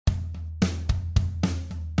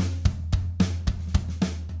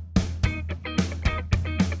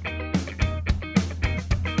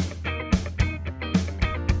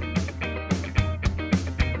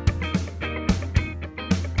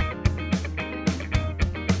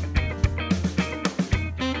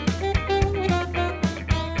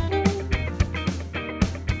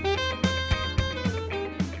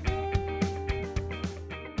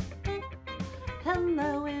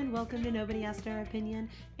Their Opinion,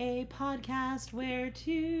 a podcast where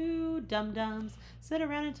two dum-dums sit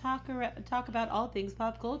around and talk about all things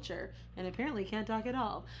pop culture, and apparently can't talk at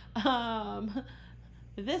all.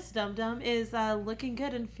 This dum-dum is looking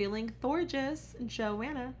good and feeling thorgeous,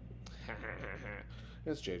 Joanna.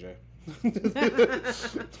 It's JJ.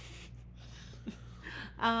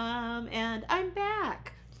 And I'm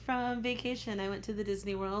back from vacation. I went to the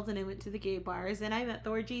Disney World and I went to the gay bars and I met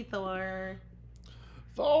Thorgy Thor.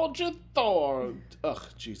 Thorgy Thor. Ugh,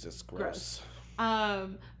 Jesus, gross.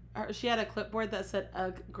 She had a clipboard that said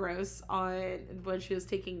 "ugh, gross" on when she was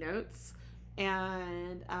taking notes,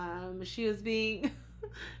 and she was being,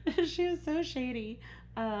 she was so shady.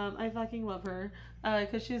 I fucking love her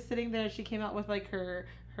because she was sitting there. She came out with like her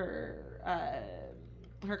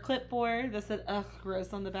clipboard that said "ugh,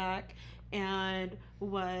 gross" on the back, and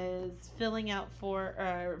was filling out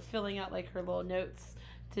like her little notes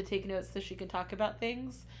to take notes so she could talk about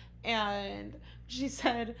things. And she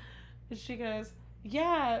goes,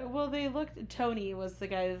 yeah, well, they looked, Tony was the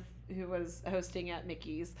guy who was hosting at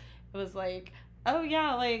Mickey's. It was like, oh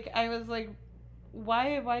yeah, like, I was like,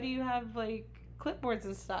 why do you have like clipboards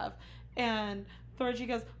and stuff? And Thorgy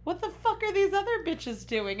goes, what the fuck are these other bitches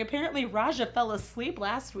doing? Apparently Raja fell asleep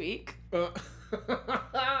last week. I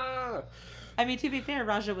mean, to be fair,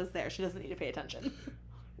 Raja was there. She doesn't need to pay attention.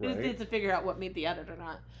 We just need to figure out what made the edit or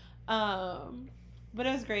not. But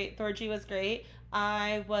it was great. Thorgy was great.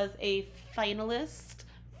 I was a finalist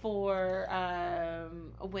for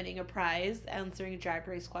winning a prize answering Drag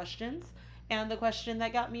Race questions. And the question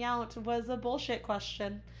that got me out was a bullshit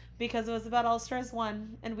question because it was about All Stars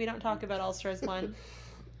 1. And we don't talk about All Stars 1.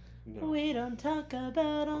 No. We don't talk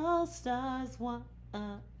about All Stars 1.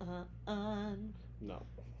 No.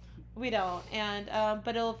 We don't, and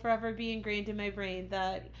but it'll forever be ingrained in my brain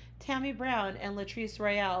that Tammy Brown and Latrice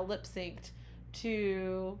Royale lip-synced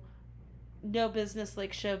to No Business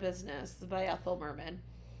Like Show Business by Ethel Merman.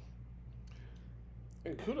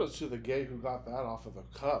 And kudos to the gay who got that off of the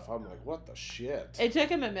cuff. I'm like, what the shit? It took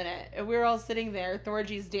him a minute. We were all sitting there,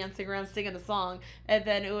 Thorgy's dancing around singing a song, and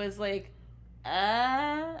then it was like,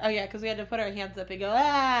 oh yeah, because we had to put our hands up and go,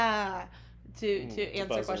 to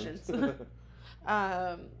answer questions.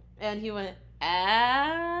 And he went,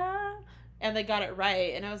 and they got it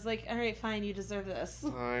right. And I was like, all right, fine, you deserve this.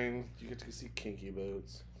 Fine. You get to see Kinky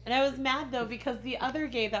Boots. And I was mad, though, because the other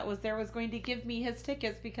gay that was there was going to give me his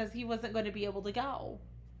tickets because he wasn't going to be able to go.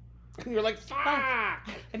 And you're like, fuck! I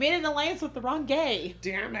made an alliance with the wrong gay.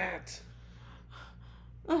 Damn it.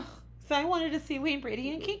 Ugh. So I wanted to see Wayne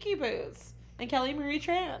Brady and Kinky Boots. And Kelly Marie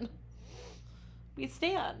Tran. We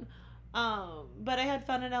stan. But I had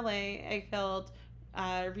fun in LA. I felt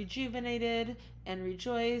rejuvenated and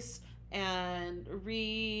rejoiced and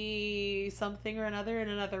something or another and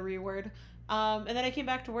another reword. And then I came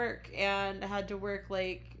back to work and had to work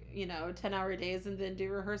 10-hour days and then do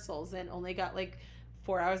rehearsals and only got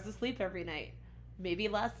 4 hours of sleep every night, maybe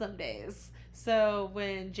less some days. So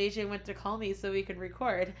when JJ went to call me so we could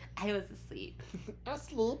record, I was asleep. I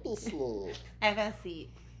sleep. I fell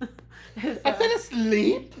asleep. I fell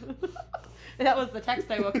asleep. That was the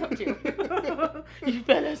text I woke up to. You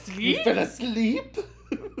fell asleep? You fell asleep?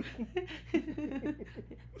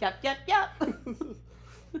 Yep.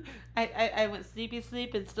 I went sleep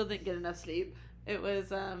and still didn't get enough sleep. It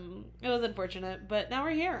was unfortunate, but now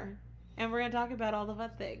we're here. And we're going to talk about all the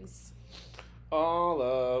fun things. All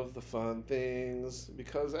of the fun things,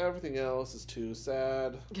 because everything else is too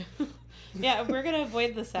sad. Yeah, we're going to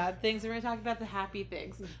avoid the sad things. We're going to talk about the happy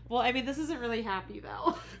things. Well, I mean, this isn't really happy,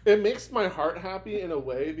 though. It makes my heart happy in a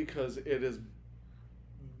way because it is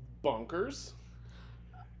bonkers.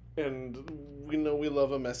 And we know we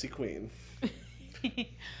love a messy queen.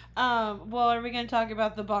 Well, are we going to talk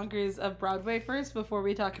about the bonkers of Broadway first before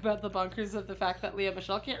we talk about the bonkers of the fact that Lea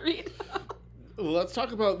Michele can't read? Let's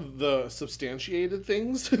talk about the substantiated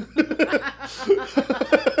things.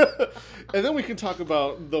 And then we can talk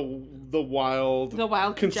about the wild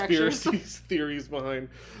conspiracy theories behind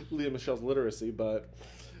Lea Michele's literacy. But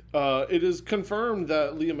it is confirmed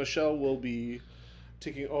that Lea Michele will be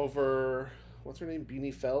taking over, what's her name?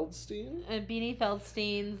 Beanie Feldstein? Beanie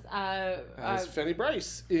Feldstein's as Fanny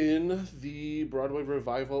Brice in the Broadway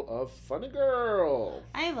revival of Funny Girl.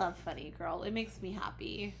 I love Funny Girl. It makes me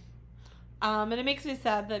happy. And it makes me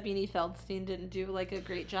sad that Beanie Feldstein didn't do a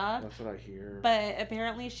great job. That's what I hear. But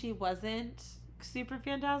apparently she wasn't super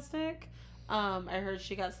fantastic. I heard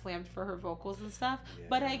she got slammed for her vocals and stuff. Yeah.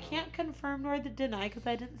 But I can't confirm nor deny because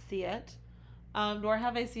I didn't see it. Nor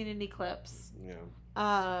have I seen any clips.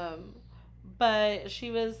 Yeah. But she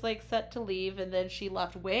was set to leave and then she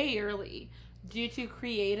left way early due to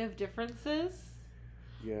creative differences.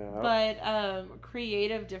 Yeah. But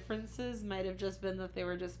creative differences might have just been that they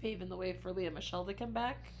were just paving the way for Leah Michele to come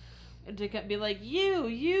back and to be like,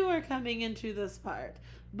 you are coming into this part.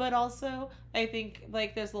 But also, I think,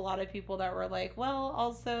 like, there's a lot of people that were like, well,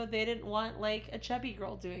 also, they didn't want, like, a chubby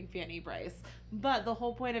girl doing Fanny Bryce. But the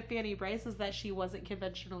whole point of Fanny Bryce is that she wasn't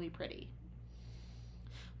conventionally pretty.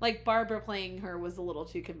 Like, Barbara playing her was a little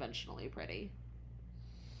too conventionally pretty.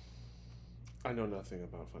 I know nothing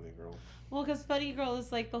about Funny Girl. Well, because Funny Girl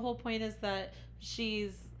is, like, the whole point is that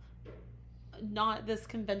she's not this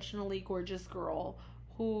conventionally gorgeous girl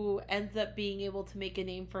who ends up being able to make a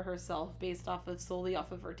name for herself based solely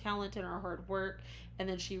off of her talent and her hard work, and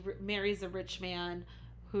then she marries a rich man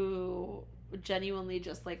who genuinely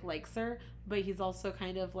just like likes her, but he's also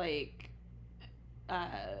kind of like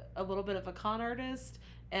a little bit of a con artist,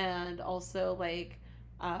 and also like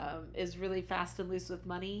is really fast and loose with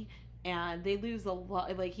money, and they lose a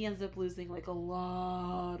lot. Like he ends up losing like a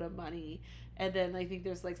lot of money, and then I think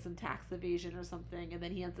there's like some tax evasion or something, and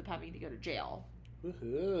then he ends up having to go to jail.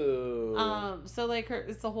 Woohoo. So like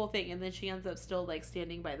it's the whole thing, and then she ends up still like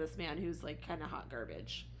standing by this man who's like kind of hot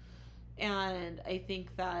garbage. And I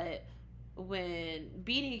think that when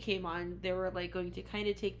Beanie came on, they were like going to kind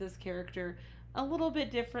of take this character a little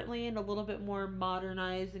bit differently and a little bit more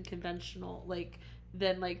modernized and conventional, like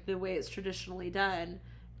than like the way it's traditionally done.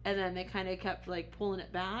 And then they kind of kept like pulling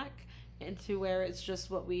it back into where it's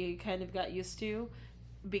just what we kind of got used to,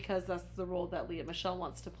 because that's the role that Leah Michele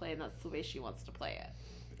wants to play, and that's the way she wants to play it.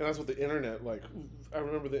 And that's what the internet, like, I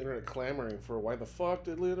remember the internet clamoring for, why the fuck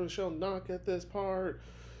did Leah Michele not get this part?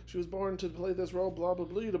 She was born to play this role, blah, blah,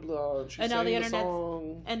 blah, blah, and she sang the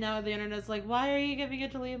song. And now the internet's like, why are you giving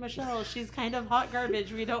it to Leah Michele? She's kind of hot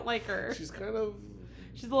garbage. We don't like her. She's kind of...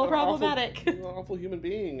 She's a little problematic. An awful human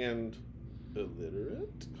being and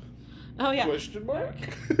illiterate? Oh, yeah. Question mark?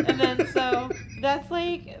 And then, so, that's,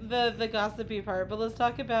 like, the gossipy part. But let's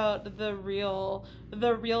talk about the real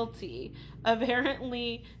tea.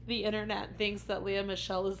 Apparently, the internet thinks that Leah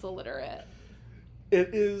Michele is illiterate.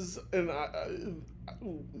 It is, and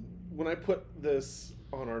when I put this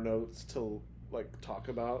on our notes to, like, talk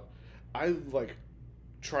about, I, like,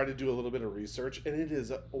 try to do a little bit of research, and it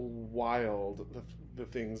is wild, the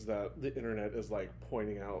things that the internet is, like,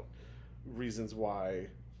 pointing out, reasons why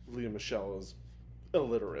Leah Michele is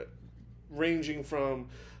illiterate, ranging from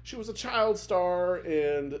she was a child star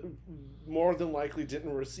and more than likely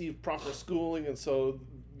didn't receive proper schooling, and so,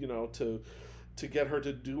 you know, to get her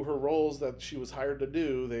to do her roles that she was hired to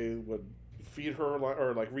do, they would feed her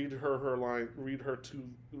or like read her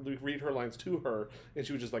lines to her, and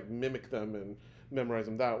she would just like mimic them and memorize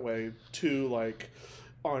them that way. To like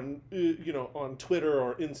on Twitter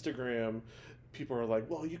or Instagram, people are like,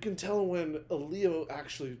 well, you can tell when a Leo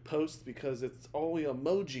actually posts because it's only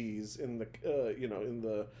emojis in the in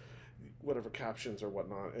the whatever captions or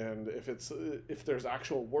whatnot, and if there's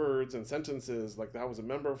actual words and sentences, like that was a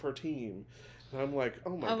member of her team. And I'm like,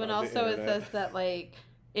 oh my god. And also it says that like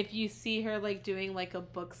if you see her like doing like a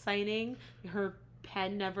book signing, her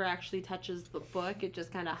pen never actually touches the book. It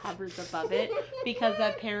just kind of hovers above it because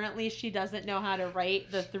apparently she doesn't know how to write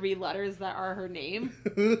the 3 letters that are her name.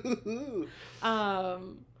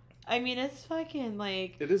 I mean, it's fucking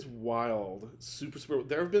like... It is wild. Super.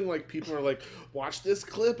 There have been like people are like, watch this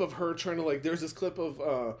clip of her trying to like... There's this clip of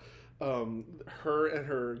her and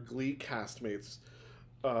her Glee castmates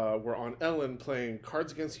were on Ellen playing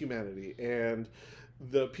Cards Against Humanity, and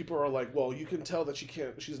the people are like, well, you can tell that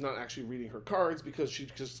she's not actually reading her cards because she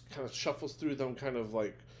just kind of shuffles through them kind of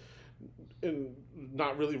like in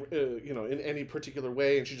not really in any particular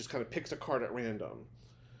way, and she just kind of picks a card at random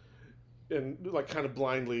and like kind of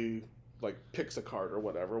blindly like picks a card or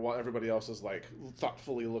whatever while everybody else is like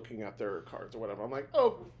thoughtfully looking at their cards or whatever. I'm like,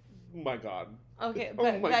 oh my god. Okay,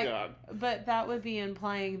 God. But that would be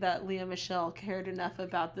implying that Leah Michele cared enough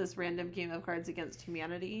about this random game of Cards Against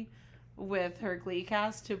Humanity with her Glee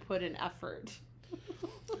cast to put an effort.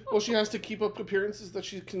 Well, she has to keep up appearances that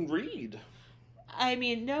she can read. I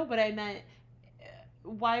mean, no, but I meant,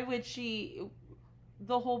 why would she...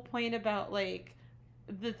 The whole point about, like,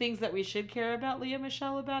 the things that we should care about Leah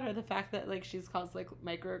Michele about are the fact that, like, she's caused, like,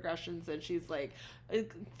 microaggressions, and she's, like,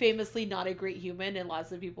 famously not a great human, and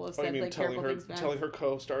lots of people have said, like, terrible things about her. Telling her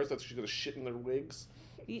co-stars that she's going to shit in their wigs.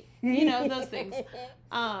 You know, those things.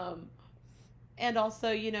 And also,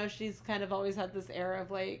 you know, she's kind of always had this air of,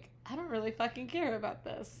 like, I don't really fucking care about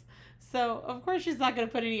this. So, of course, she's not going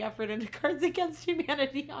to put any effort into Cards Against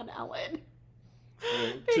Humanity on Ellen.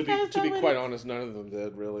 To be quite honest, none of them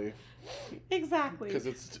did, really. Exactly. Because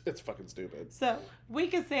it's fucking stupid. So, we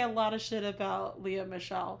could say a lot of shit about Leah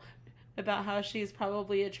Michele. about how she's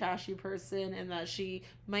probably a trashy person and that she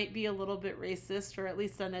might be a little bit racist or at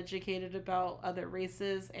least uneducated about other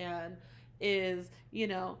races and is, you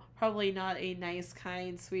know, probably not a nice,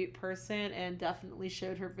 kind, sweet person, and definitely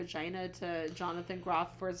showed her vagina to Jonathan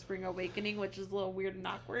Groff for Spring Awakening, which is a little weird and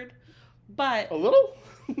awkward. But a little?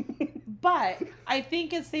 But I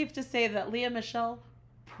think it's safe to say that Lea Michele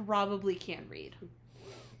probably can read.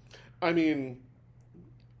 I mean,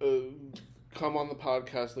 come on the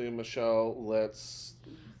podcast, Lea Michele. Let's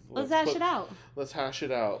hash it out. Let's hash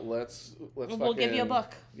it out. Let's. We'll give you a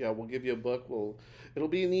book. Yeah, we'll give you a book. It'll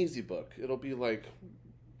be an easy book. It'll be like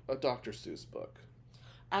a Dr. Seuss book.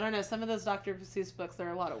 I don't know. Some of those Dr. Seuss books have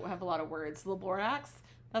a lot of words. The Lorax,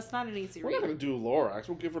 that's not an easy read. We're not gonna do Lorax.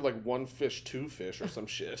 We'll give her like 1 fish, 2 fish, or some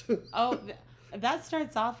shit. Oh, that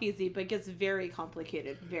starts off easy, but gets very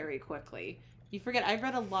complicated very quickly. You forget. I've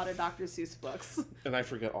read a lot of Dr. Seuss books. And I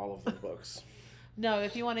forget all of the books. No,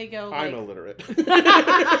 if you want to go, I'm illiterate.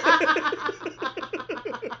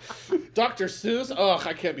 Dr. Seuss? Ugh,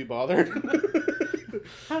 I can't be bothered.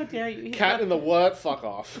 How dare you? Cat in the what? Fuck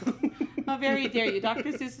off. How very dare you?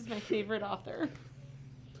 Dr. Seuss is my favorite author.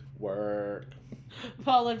 Work.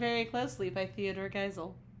 Followed very closely by Theodore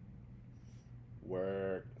Geisel.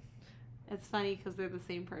 Work. It's funny because they're the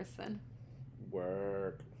same person.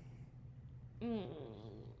 Work.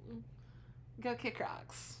 Go kick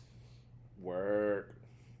rocks. Work.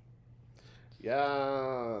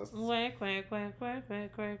 Yes. Work.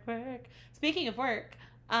 Speaking of work,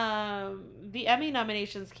 the Emmy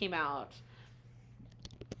nominations came out.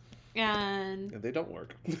 And they don't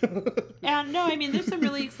work. And no, I mean, there's some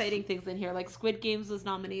really exciting things in here. Like Squid Games was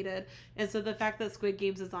nominated. And so the fact that Squid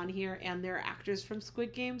Games is on here and there are actors from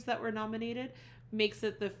Squid Games that were nominated makes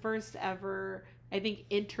it the first ever, I think,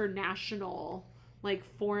 international, like,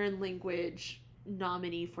 foreign language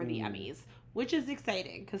nominee for the Emmys, which is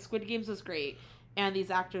exciting because Squid Games was great and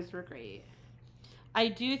these actors were great. I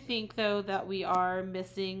do think, though, that we are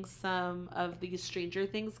missing some of these Stranger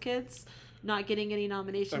Things kids not getting any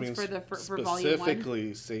nominations for volume 1.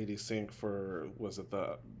 Specifically, Sadie Sink for, was it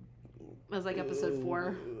the... It was like episode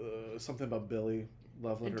 4. Something about Billy.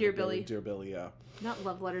 Love Letter Dear to Billy. Dear Billy, yeah. Not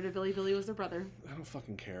Love Letter to Billy. Billy was her brother. I don't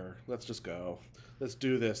fucking care. Let's just go. Let's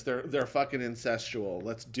do this. They're fucking incestual.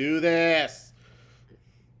 Let's do this.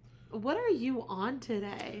 What are you on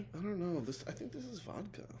today? I don't know. I think this is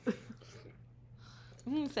vodka.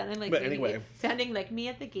 Sounding like me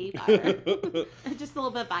at the gay bar. Just a little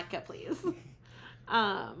bit of vodka, please.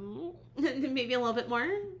 Maybe a little bit more.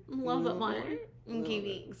 A little bit more.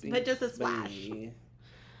 Okay, thanks. But just a splash.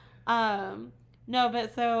 No,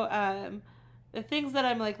 but so the things that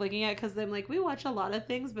I'm like looking at, because I'm like, we watch a lot of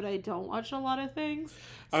things, but I don't watch a lot of things.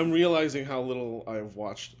 I'm realizing how little I've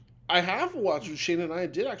watched. I have watched. Shane and I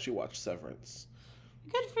did actually watch Severance.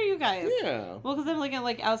 Good for you guys. Yeah. Well, because I'm looking at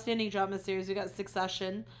like outstanding drama series. We got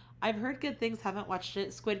Succession. I've heard good things. Haven't watched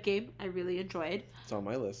it. Squid Game. I really enjoyed. It's on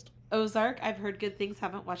my list. Ozark. I've heard good things.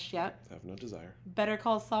 Haven't watched yet. Have no desire. Better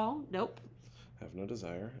Call Saul. Nope. Have no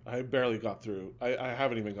desire. I barely got through. I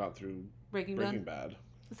haven't even got through Breaking Bad.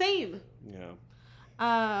 Same.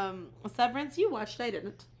 Yeah. Severance. You watched. I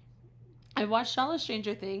didn't. I watched all of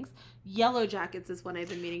Stranger Things. Yellow Jackets is one I've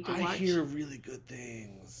been meaning to watch. I hear really good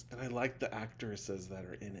things, and I like the actresses that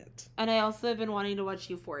are in it. And I also have been wanting to watch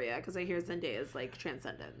Euphoria because I hear Zendaya is like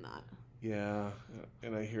transcendent in that. Yeah,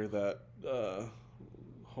 and I hear that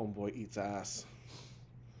homeboy eats ass.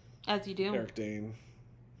 As you do. Eric Dane.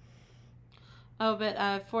 Oh,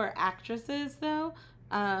 but for actresses though,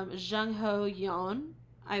 Jung Ho Yeon,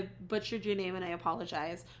 I butchered your name and I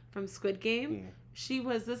apologize, from Squid Game.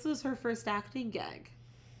 This was her first acting gig.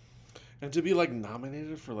 And to be like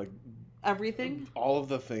nominated for like everything, all of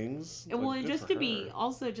the things. And well, and just to be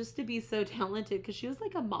so talented, because she was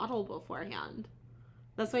like a model beforehand.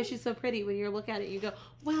 That's why she's so pretty. When you look at it, you go,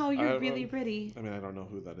 "Wow, you're really pretty." I mean, I don't know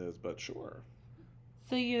who that is, but sure.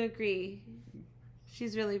 So you agree?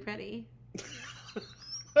 She's really pretty.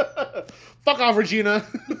 Fuck off, Regina.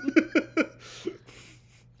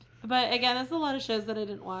 But again, there's a lot of shows that I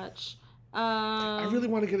didn't watch. I really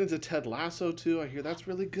want to get into Ted Lasso too. I hear that's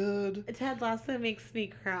really good. Ted Lasso makes me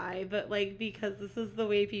cry, but like because this is the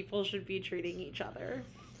way people should be treating each other.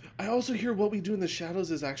 I also hear What We Do in the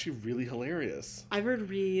Shadows is actually really hilarious. I've heard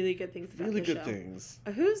really good things about the show. Things.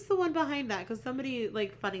 Who's the one behind that? Because somebody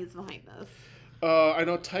like funny is behind this. I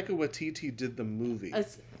know Taika Waititi did the movie.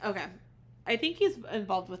 Okay. I think he's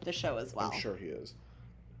involved with the show as well. I'm sure he is.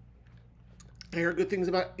 I heard good things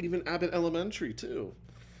about even Abbott Elementary too.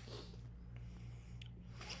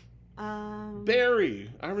 Barry.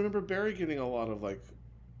 I remember Barry getting a lot of like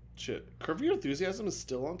shit. Curb Your Enthusiasm is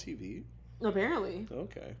still on TV? Apparently.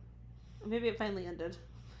 Okay. Maybe it finally ended.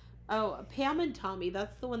 Oh, Pam and Tommy.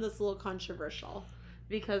 That's the one that's a little controversial.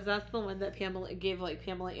 Because that's the one that Pamela gave, like,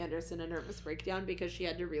 Pamela Anderson a nervous breakdown because she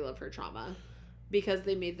had to relive her trauma. Because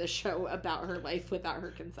they made the show about her life without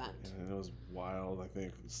her consent. And it was wild. I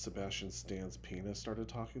think Sebastian Stan's penis started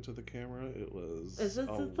talking to the camera. It was it's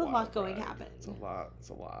a lot going happen. It's a lot. It's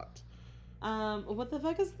a lot. What the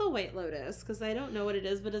fuck is the White Lotus? Because I don't know what it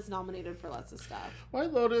is, but it's nominated for lots of stuff.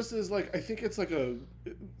 White Lotus is like, I think it's like a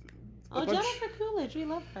Jennifer Coolidge, we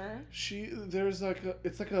love her.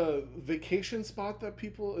 It's like a vacation spot that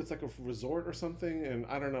people, it's like a resort or something, and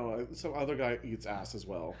I don't know, some other guy eats ass as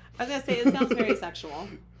well. I was gonna say, it sounds very sexual.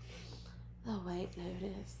 The White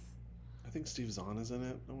Lotus. I think Steve Zahn is in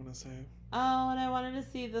it, I want to say. Oh, and I wanted to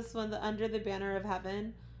see this one, the Under the Banner of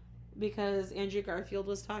Heaven, because Andrew Garfield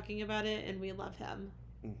was talking about it, and we love him.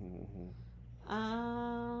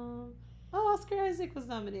 Oscar Isaac was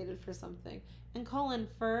nominated for something. And Colin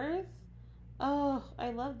Firth. Oh,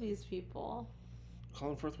 I love these people.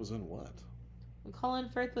 Colin Firth was in what? Colin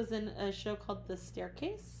Firth was in a show called The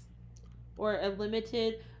Staircase, or a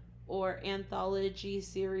limited or anthology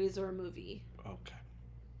series or movie. Okay.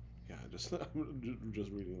 Yeah, I'm just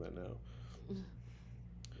reading that now.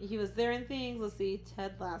 He was there in things. Let's see.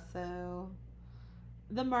 Ted Lasso.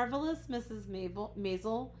 The Marvelous Mrs.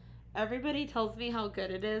 Maisel. Everybody tells me how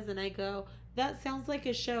good it is, and I go, that sounds like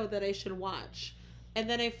a show that I should watch. And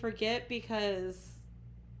then I forget because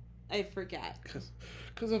I forget.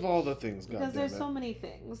 Because of all the things, because there's so many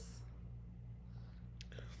things.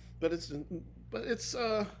 But it's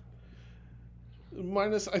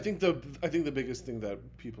minus. I think the biggest thing that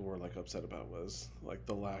people were like upset about was like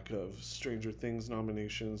the lack of Stranger Things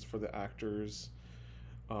nominations for the actors.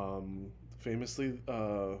 Famously,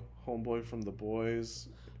 Homeboy from The Boys.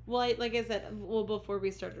 Well, like I said, before we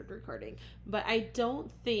started recording, but I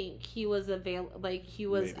don't think he was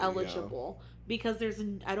eligible because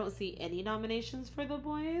I don't see any nominations for The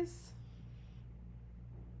Boys.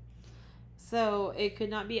 So it could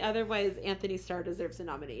not be otherwise. Anthony Starr deserves a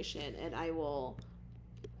nomination, and I will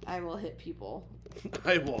hit people.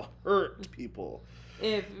 I will hurt people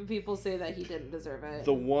if people say that he didn't deserve it.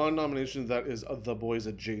 The one nomination that is The Boys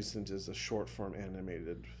adjacent is a short form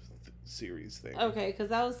animated series thing. Okay, because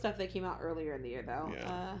that was stuff that came out earlier in the year, though.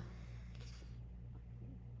 Yeah.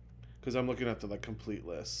 Because I'm looking at the like complete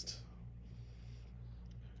list,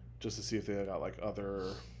 just to see if they got like other,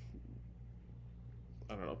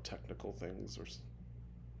 I don't know, technical things or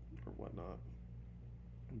whatnot.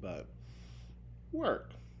 But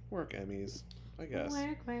work Emmys, I guess.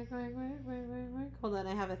 Work. Hold on,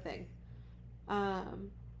 I have a thing.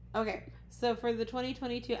 Okay, so for the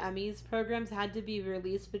 2022 Emmys, programs had to be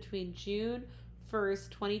released between June 1st,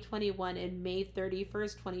 2021 and May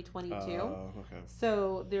 31st, 2022. Okay.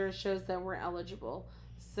 So there are shows that were eligible.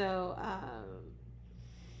 So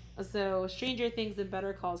Stranger Things and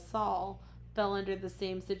Better Call Saul fell under the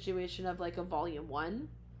same situation of like a Volume 1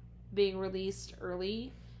 being released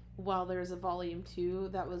early, while there's a Volume 2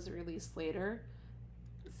 that was released later.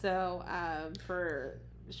 So for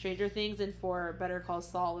Stranger Things and for Better Call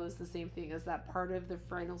Saul, it was the same thing, as that part of the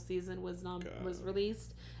final season was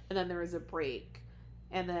released, and then there was a break,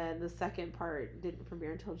 and then the second part didn't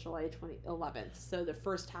premiere until July 11th. So the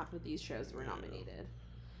first half of these shows were nominated.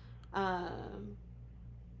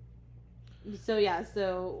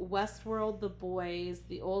 So Westworld, The Boys,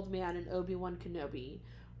 The Old Man, and Obi-Wan Kenobi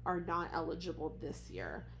are not eligible this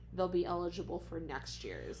year. They'll be eligible for next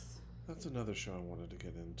year's. That's another show I wanted to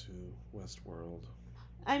get into, Westworld.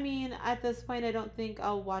 I mean, at this point, I don't think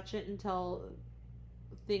I'll watch it until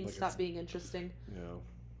things stop being interesting. Yeah.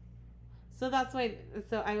 So that's why.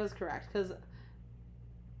 So I was correct, because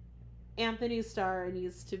Anthony Starr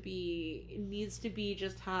needs to be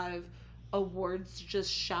just have awards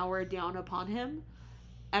just shower down upon him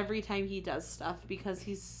every time he does stuff, because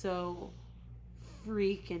he's so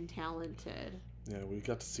freaking talented. Yeah, we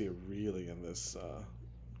got to see it really in this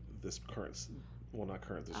current. Well, not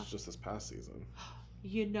current. This is just this past season.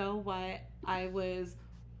 You know what? I was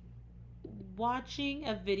watching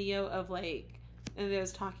a video of like, and they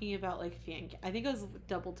was talking about like I think it was a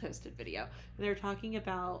Double Toasted video. And they were talking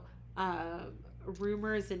about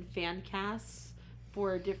rumors and fan casts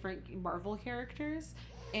for different Marvel characters.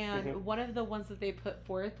 And one of the ones that they put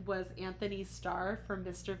forth was Anthony Starr from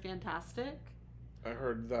Mr. Fantastic. I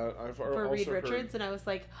heard that. For Reed Richards, and I was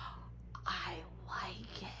like, I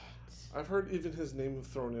like it. I've heard even his name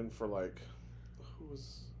thrown in for like, who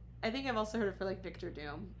was? I think I've also heard it for like Victor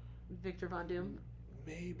Von Doom.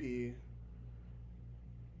 Maybe.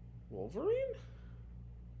 Wolverine?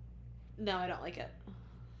 No, I don't like it.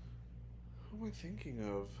 Who am I thinking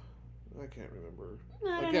of? I can't remember.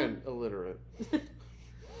 Again, illiterate.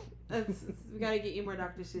 We gotta get you more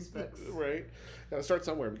Dr. Seuss books. Right. Gotta start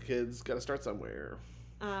somewhere, kids. Gotta start somewhere.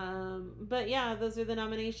 But yeah, those are the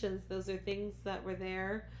nominations. Those are things that were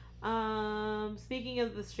there. Speaking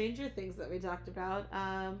of the Stranger Things that we talked about,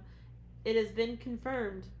 it has been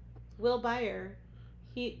confirmed. Will Byer,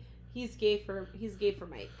 he's gay for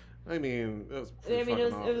Mike. I mean, it was it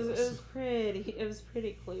was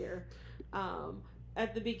pretty clear.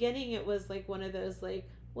 At the beginning, it was like one of those like,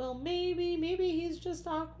 well, maybe he's just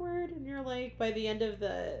awkward, and you're like, by the end of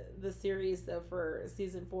the series though, for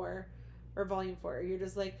season 4 or volume 4, you're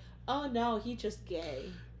just like, oh no, he's just gay.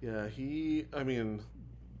 Yeah, I mean,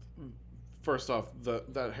 first off,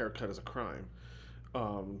 that haircut is a crime.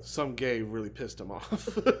 Some gay really pissed him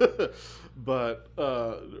off, but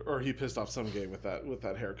or he pissed off some gay with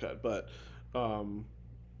that haircut. But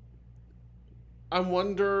I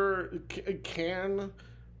wonder, can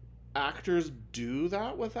actors do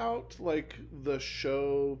that without like the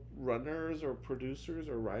show runners or producers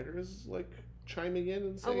or writers like chiming in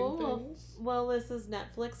and saying things? Well, this is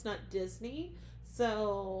Netflix, not Disney,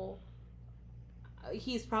 so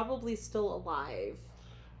he's probably still alive.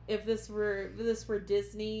 If this were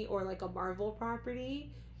Disney or like a Marvel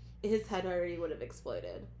property, his head already would have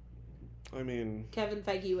exploded. I mean, Kevin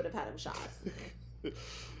Feige would have had him shot.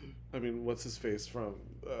 I mean, what's his face from?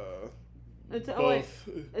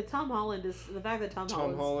 Tom Holland is the fact that Tom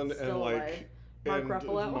Holland and like Mark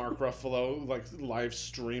Ruffalo like live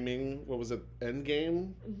streaming. What was it?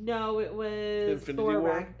 Endgame? No, it was Infinity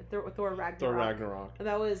War. Thor Ragnarok. Thor Ragnarok.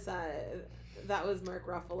 That was Mark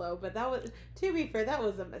Ruffalo, but that was, to be fair, that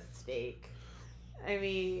was a mistake. I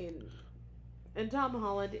mean, and Tom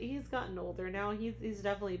Holland, he's gotten older now. He's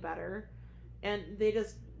definitely better, and they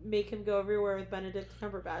just make him go everywhere with Benedict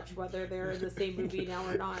Cumberbatch, whether they're in the same movie now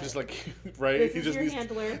or not. Just like, right? This is your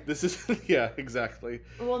handler. This is, yeah, exactly.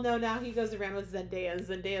 Well, no, now he goes around with Zendaya.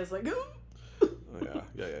 Zendaya's like, oh,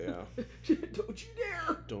 yeah. Don't you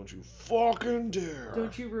dare! Don't you fucking dare!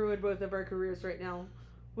 Don't you ruin both of our careers right now.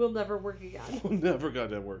 We'll never work again. We'll never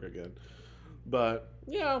goddamn work again. But,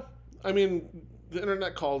 yeah, I mean, the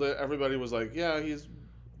internet called it. Everybody was like, yeah, he's...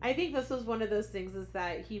 I think this was one of those things is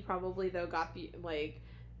that he probably, though, got the, like...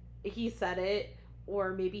 He said it,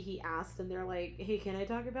 or maybe he asked, and they're like, hey, can I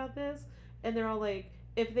talk about this? And they're all like,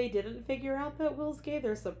 if they didn't figure out that Will's gay,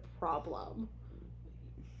 there's a problem.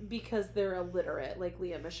 Because they're illiterate, like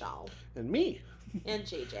Leah Michelle. And me. And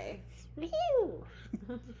JJ.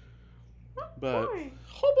 But,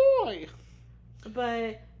 oh boy!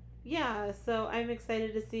 But, yeah, so I'm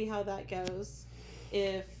excited to see how that goes.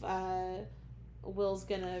 If Will's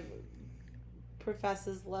gonna profess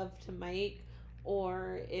his love to Mike,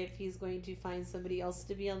 or if he's going to find somebody else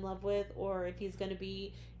to be in love with, or if he's going to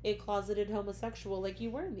be a closeted homosexual like you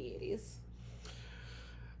were in the 80s.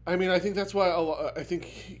 I mean, I think that's why I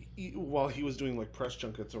think while he was doing like press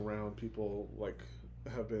junkets around, people like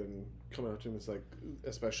have been coming up to him. It's like,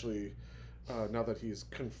 especially now that he's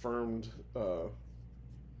confirmed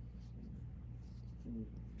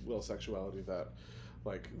Will's sexuality, that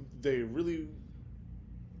like they really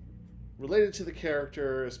related to the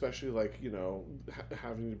character, especially like, you know,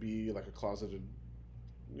 having to be like a closeted,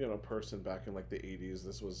 you know, person back in like the 80s.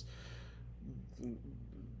 This was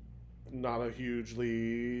not a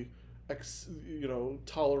hugely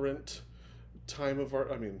tolerant time of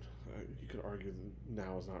art. I mean, you could argue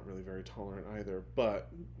now is not really very tolerant either, but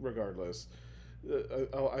regardless,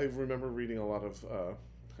 I remember reading a lot of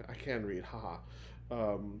I can read, haha.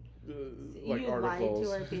 Like you articles.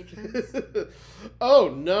 Lied to our patrons.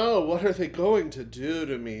 Oh no! What are they going to do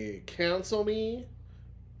to me? Cancel me?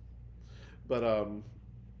 But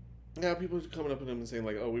yeah, people are coming up to him and saying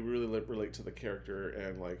like, "Oh, we really relate to the character,"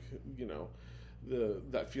 and like, you know,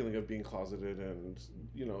 that feeling of being closeted and,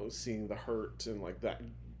 you know, seeing the hurt and like that,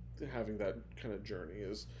 having that kind of journey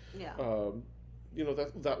is, yeah. You know,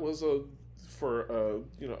 that was for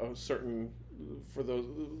you know, a certain, for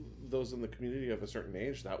those in the community of a certain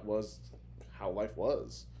age, that was how life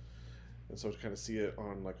was. And so to kind of see it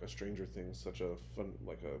on like a Stranger Things, such a fun,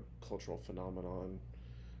 like a cultural phenomenon,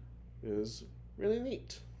 is really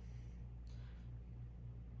neat.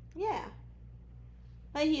 Yeah.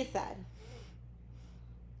 Like he said.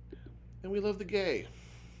 And we love the gay.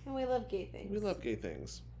 And we love gay things. We love gay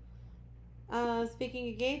things.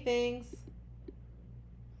 Speaking of gay things,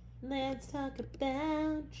 let's talk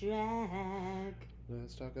about drag.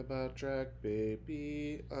 Let's talk about drag,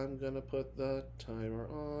 baby. I'm gonna put the timer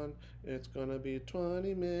on. It's gonna be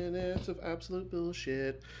 20 minutes of absolute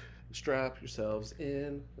bullshit. Strap yourselves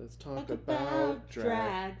in. Let's talk about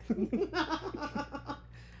drag.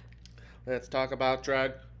 Let's talk about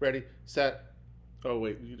drag. Ready, set. Oh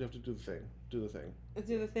wait, you'd have to do the thing. Do the thing.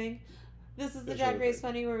 Do the thing. This is the Drag Race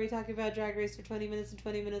Funny, where we talk about Drag Race for 20 minutes and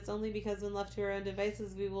 20 minutes only, because when left to our own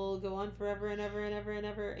devices, we will go on forever and ever and ever and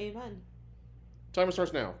ever. Amen. Timer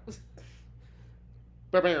starts now.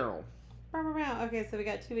 Okay, so we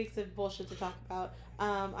got 2 weeks of bullshit to talk about.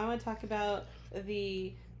 I want to talk about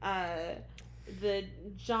the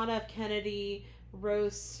John F. Kennedy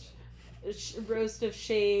roast of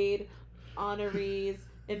shade honorees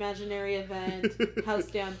imaginary event house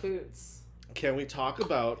down boots. Can we talk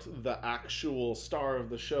about the actual star of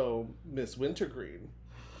the show, Miss Wintergreen?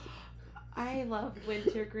 I love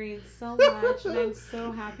Wintergreen so much, and I'm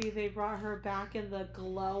so happy they brought her back in the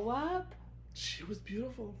glow up. She was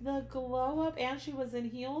beautiful. The glow up, and she was in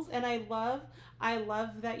heels, and I love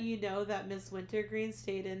that, you know, that Miss Wintergreen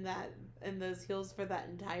stayed in those heels for that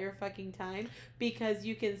entire fucking time, because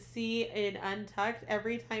you can see in Untucked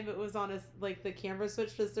every time it was on the camera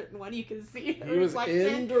switched to a certain one, you can see the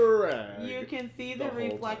reflection. You can see the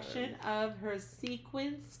reflection of her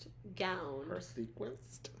sequenced gown. Her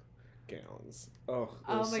sequenced gowns. Oh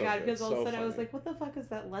my god! Because all of a sudden I was like, "What the fuck is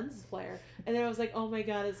that lens flare?" And then I was like, "Oh my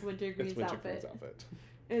god, it's Wintergreen's outfit."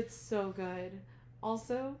 It's so good.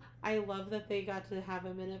 Also, I love that they got to have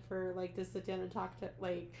a minute for to sit down and talk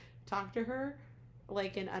to her,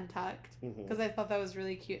 in Untucked, because I thought that was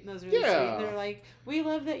really cute and that was really sweet. They're like, "We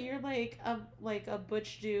love that you're a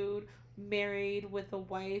butch dude married with a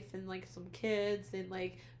wife and some kids, and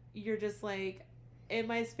you're just in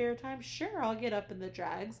my spare time, sure, I'll get up in the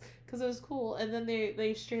drags," because it was cool. And then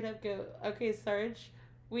they straight up go, "Okay, Sarge,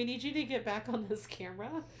 we need you to get back on this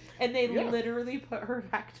camera," and they literally put her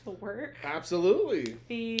back to work. Absolutely.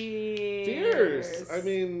 Fierce. I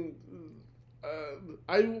mean,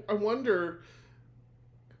 I wonder.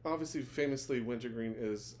 Obviously, famously, Wintergreen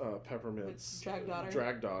is Peppermint's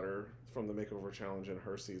drag daughter from the Makeover Challenge in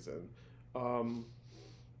her season. Do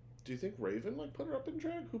you think Raven put her up in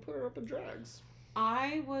drag? Who put her up in drags?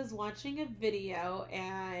 I was watching a video,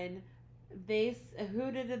 and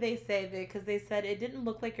who did they say that? Because they said it didn't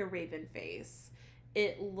look like a Raven face.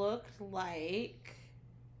 It looked like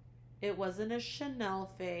it wasn't a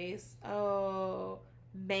Chanel face. Oh,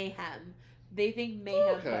 Mayhem. They think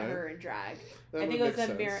Mayhem put her in drag. I think it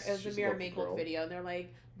was a Mira Mangold video, and they're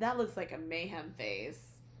like, "That looks like a Mayhem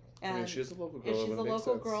face." And, I mean, she's a local girl. She's a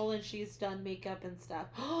local girl, and she's done makeup and stuff.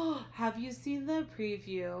 Have you seen the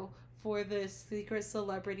preview for the Secret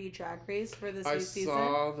Celebrity Drag Race for this new season? I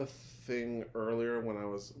saw the thing earlier when I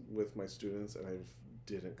was with my students, and I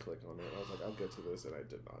didn't click on it. I was like, I'll get to this, and I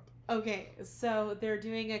did not. Okay, so they're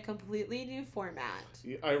doing a completely new format.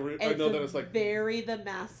 Yeah, I know that it's very The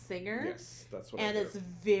Masked Singer. Yes, that's what. And it's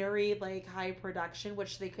very high production,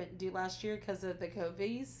 which they couldn't do last year because of the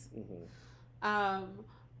COVIDs.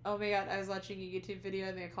 Oh my god, I was watching a YouTube video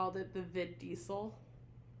and they called it the Vid Diesel.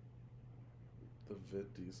 The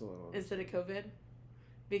Vid Diesel? I don't know. Instead of COVID.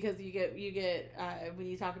 Because you get when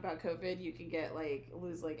you talk about COVID, you can get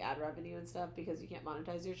lose ad revenue and stuff because you can't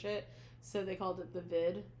monetize your shit. So they called it the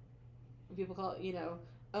Vid. People call it,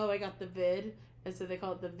 oh, I got the Vid. And so they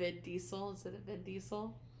call it the Vid Diesel instead of Vin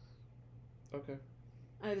Diesel. Okay.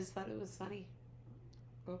 I just thought it was funny.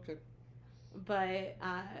 Okay. But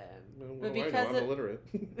but because I'm illiterate.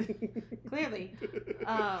 Clearly.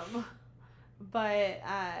 But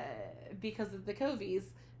because of the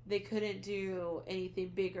COVIDs, they couldn't do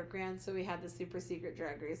anything big or grand, so we had the super secret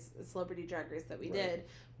drag race, celebrity drag race that we did,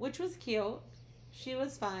 which was cute. She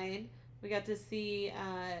was fine. We got to see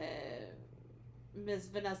Miss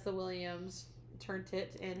Vanessa Williams turn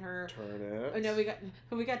it in her. Turn it. Oh no,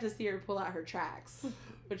 we got to see her pull out her tracks,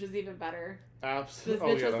 which is even better.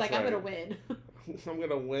 Absolutely. This bitch was like, I'm gonna win. I'm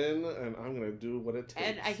gonna win, and I'm gonna do what it takes.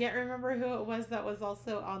 And I can't remember who it was that was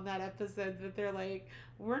also on that episode, but they're like,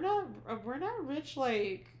 we're not rich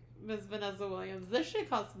like Miss Vanessa Williams. This shit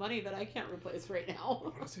costs money that I can't replace right now. I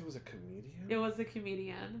want to say it was a comedian. It was a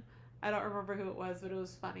comedian. I don't remember who it was, but it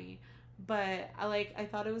was funny. But I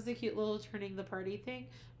thought it was a cute little turning the party thing.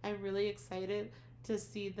 I'm really excited to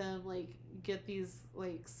see them get these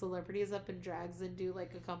celebrities up in drags and do a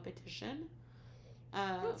competition.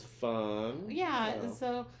 That's fun. Yeah, and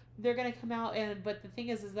so they're gonna come out but the thing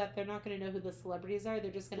is that they're not gonna know who the celebrities are.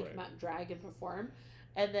 They're just gonna come out and drag and perform,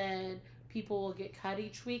 and then people will get cut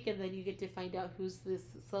each week, and then you get to find out who's this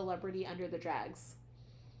celebrity under the drags.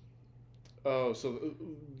 Oh, so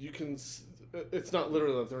you can. It's not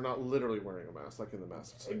literally that they're not literally wearing a mask like in The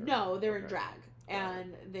Masked Singer. No, they're in drag,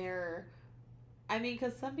 and they're. I mean,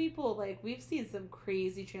 because some people we've seen some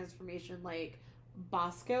crazy transformation.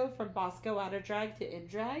 Bosco from Bosco out of drag to in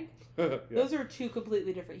drag. Yeah. Those are two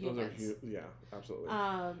completely different humans. Those are yeah, absolutely.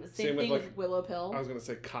 Same thing with Willow Pill. I was gonna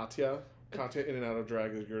say Katya in and out of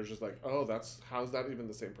drag. You're just like, oh, how's that even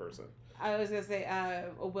the same person? I was gonna say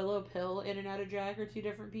a Willow Pill in and out of drag are two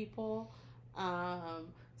different people.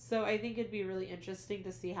 So I think it'd be really interesting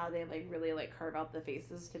to see how they like really like carve out the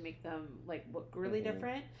faces to make them like look really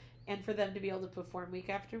different, and for them to be able to perform week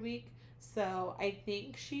after week. So I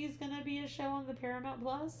think she's gonna be a show on the Paramount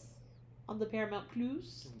Plus, on the Paramount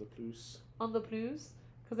Plus, on the Plus,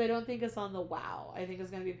 because I don't think it's on the Wow. I think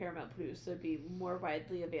it's gonna be Paramount Plus, so it'd be more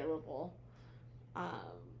widely available.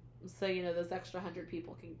 So those extra 100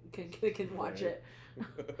 people can watch it.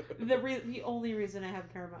 The only reason I have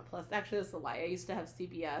Paramount Plus, actually that's a lie. I used to have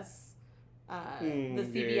CBS. The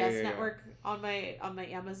CBS network on my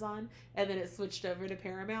Amazon, and then it switched over to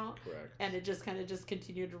Paramount. Correct. And it just kind of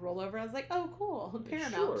continued to roll over. I was like, oh, cool,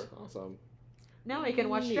 Paramount. Sure, awesome. Now I can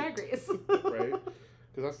watch Drag Race. Right,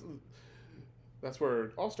 because that's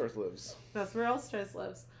where All Stars lives. That's where All Stars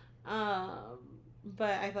lives.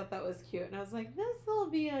 But I thought that was cute, and I was like, this will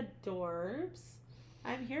be adorbs.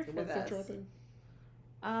 I'm here for this.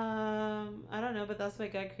 I don't know, but that's why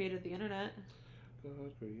God created the internet.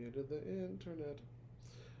 God created the internet.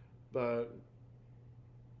 But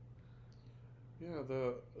yeah,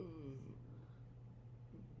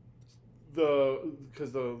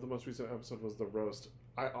 because the most recent episode was the roast.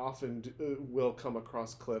 I often will come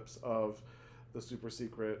across clips of the super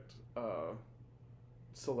secret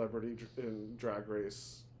celebrity in Drag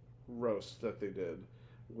Race roast that they did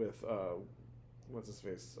with what's his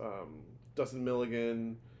face, Dustin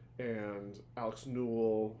Milligan and Alex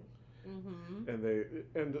Newell. And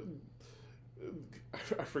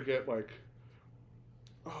I forget, like,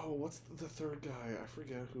 oh, what's the third guy? I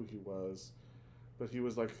forget who he was, but he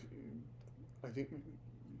was like, I think he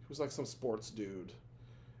was like some sports dude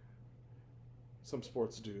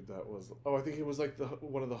that was. Oh, I think he was like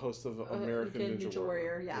one of the hosts of American Ninja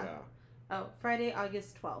Warrior. Yeah. Oh, Friday,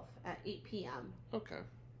 August 12th at 8 p.m. Okay.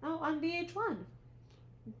 Oh, on VH1.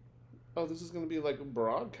 Oh, this is going to be like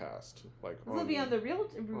broadcast. Like this will be on the real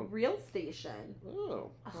station.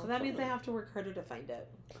 Oh. So that means I have to work harder to find it.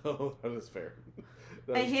 Oh, that is fair.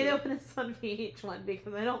 I hate it when it's on VH1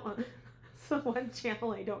 because I don't want the one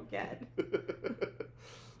channel I don't get.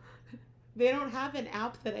 They don't have an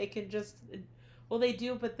app that I can just. Well, they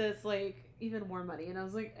do, but that's like even more money. And I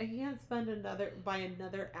was like, I can't buy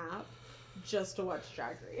another app just to watch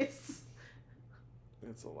Drag Race.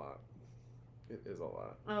 It's a lot. It is a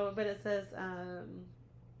lot. Oh, but it says,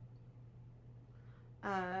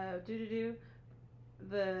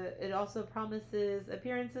 it also promises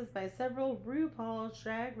appearances by several RuPaul's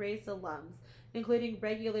Drag Race alums, including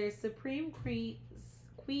regular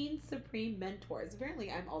Queen Supreme mentors. Apparently,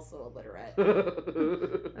 I'm also illiterate.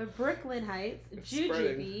 Brooklyn Heights,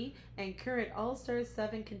 Jujubee, and current All Stars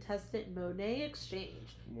 7 contestant Monet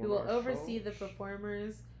Exchange, who will oversee the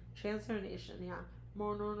performers' transformation. Yeah.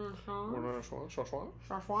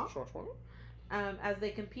 As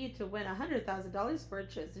they compete to win $100,000 for a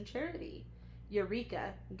chosen charity.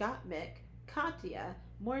 Eureka, Gottmik, Katya,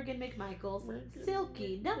 Morgan McMichaels,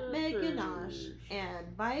 Silky, Nutmeg Ganache,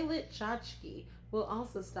 and Violet Chachki will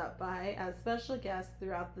also stop by as special guests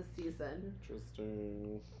throughout the season.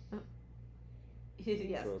 Interesting.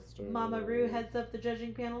 Yes. Mama Ru heads up the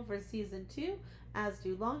judging panel for season 2, as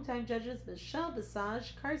do longtime judges Michelle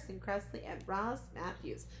Visage, Carson Kressley, and Ross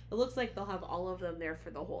Matthews. It looks like they'll have all of them there for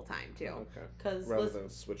the whole time too. Okay. Rather than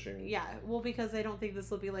switching. Yeah. Well, because I don't think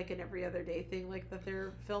this will be like an every other day thing like that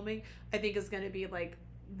they're filming. I think it's going to be like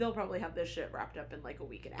they'll probably have this shit wrapped up in like a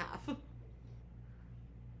week and a half.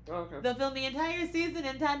 Okay. They'll film the entire season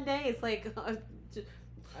in 10 days, like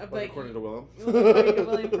according to Willem. According to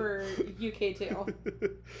William for UK too.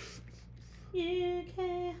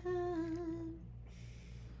 UK.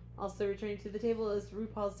 Also returning to the table is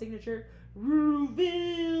RuPaul's signature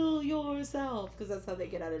 "Reveal Yourself," because that's how they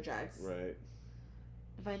get out of drags. Right.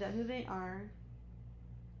 To find out who they are.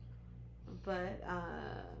 But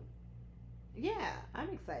yeah, I'm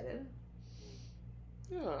excited.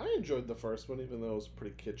 Yeah, I enjoyed the first one, even though it was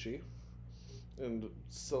pretty kitschy. And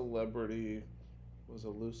celebrity was a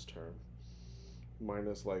loose term.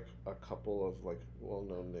 Minus, like, a couple of, like,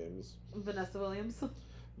 well-known names. Vanessa Williams. I'm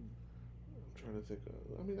trying to think.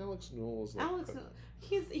 I mean, Alex Newell is, like...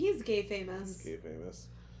 He's gay famous. He's gay famous.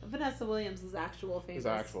 Vanessa Williams is actual famous.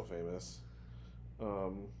 I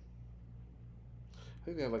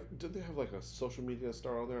think they had, like... Did they have, like, a social media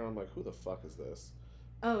star on there? I'm like, who the fuck is this?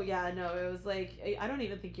 Oh, yeah, no, it was like, I don't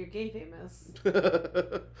even think you're gay famous.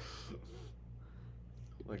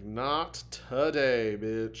 Like, not today,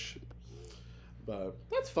 bitch. But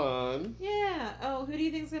that's fun. Yeah. Oh, who do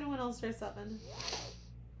you think's gonna win All Star 7?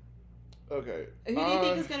 Okay. Who do you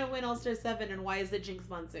think is gonna win All Star 7, and why is it Jinx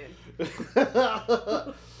Monsoon?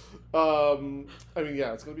 I mean,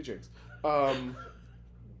 yeah, it's gonna be Jinx.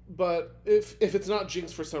 But if it's not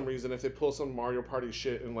Jinx for some reason, if they pull some Mario Party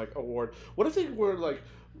shit and like award, what if they were like,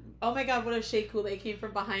 oh my god, what if Shea Coulee came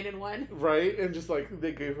from behind and won? Right, and just like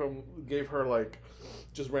they gave her like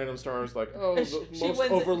just random stars like, oh, the most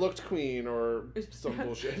wins, overlooked queen or some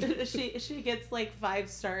bullshit. she gets like 5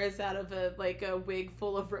 stars out of a wig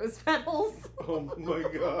full of rose petals. Oh my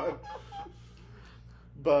god.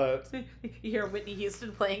 But you hear Whitney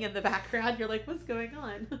Houston playing in the background. You're like, what's going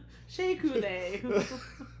on? Shea Coulee.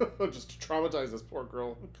 Just to traumatize this poor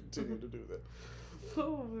girl. Continue to do that.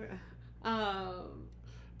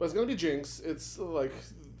 But it's gonna be Jinx. It's like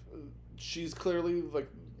she's clearly like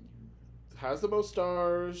has the most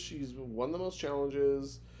stars. She's won the most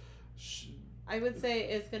challenges. I would say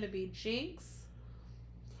it's gonna be Jinx.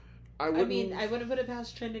 I wouldn't put it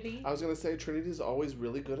past Trinity. I was gonna say Trinity's always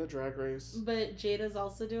really good at Drag Race. But Jada's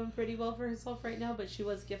also doing pretty well for herself right now. But she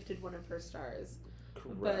was gifted one of her stars.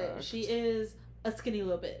 Correct. But she is a skinny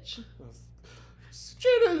little bitch.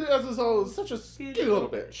 Jada is always such a skinny little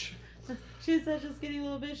bitch. She's such a skinny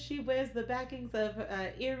little bitch. She wears the backings of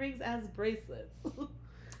earrings as bracelets.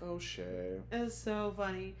 Oh, Shay. It's so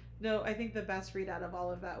funny. No, I think the best read out of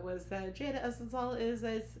all of that was that Jada Essence Hall is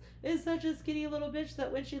such a skinny little bitch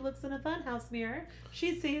that when she looks in a funhouse mirror,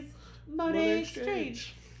 she sees Monet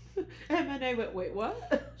Exchange. And Monet went, wait,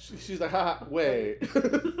 what? She's like, ha, wait.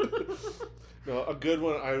 No, a good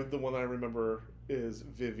one, the one I remember is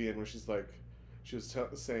Vivian, where she's like, she was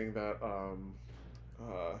saying that talking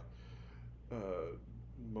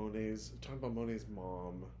about Monet's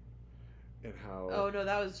mom. And how... Oh, no,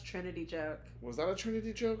 that was Trinity joke. Was that a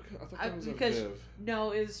Trinity joke? I thought that was a Viv. No,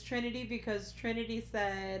 it was Trinity because Trinity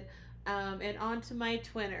said, and on to my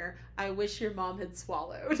twinner, I wish your mom had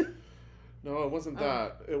swallowed. No, it wasn't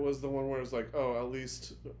that. It was the one where it was like, oh, at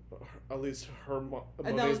least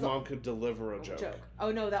Monet's mom could deliver a joke.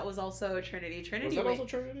 Oh, no, that was also Trinity. Was that also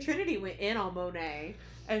Trinity? Trinity went in on Monet.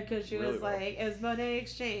 And because she was like, as Monet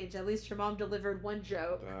Exchange, at least your mom delivered one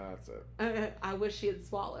joke. That's it. I wish she had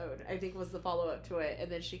swallowed, I think was the follow-up to it. And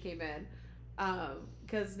then she came in.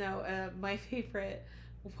 Because, my favorite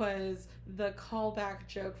was the callback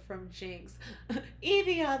joke from Jinx.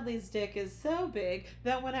 Evie Oddly's dick is so big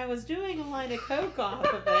that when I was doing a line of coke off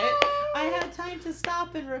of it, I had time to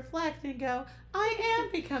stop and reflect and go, I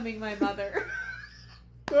am becoming my mother.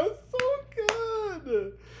 That's so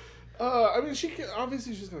good.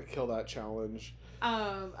 Obviously she's gonna kill that challenge.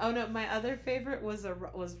 Oh no, my other favorite was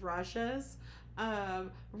Raja's.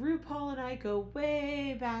 RuPaul and I go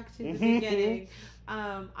way back to the beginning.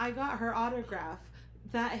 I got her autograph.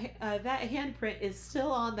 That handprint is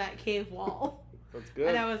still on that cave wall. That's good.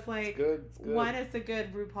 And I was like, it's good. One, it's a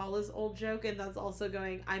good RuPaul is old joke, and that's also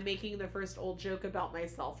going, I'm making the first old joke about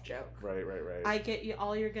myself joke. Right. I get you.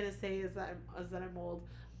 All you're gonna say is that I'm old.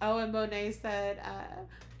 Oh, and Monet said,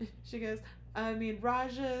 she goes,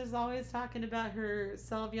 Raja is always talking about her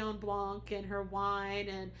Sauvignon Blanc and her wine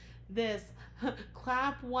and this.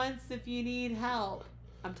 Clap once if you need help.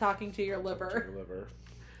 I'm talking to your liver.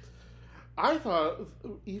 I thought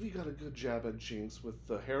Evie got a good jab at Jinx with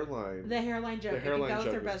the hairline. The hairline joke. I think that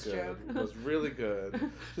was her best joke. It was really good.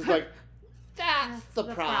 She's like, that's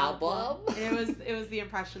the problem. It was the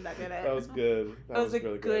impression that did it. That was good. That was a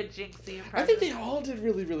really good Jinxie impression. I think they all did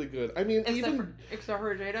really, really good. I mean, except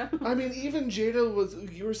for Jada. I mean, even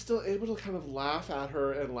Jada you were still able to kind of laugh at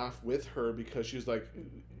her and laugh with her because she was like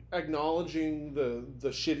acknowledging the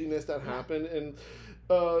shittiness that happened and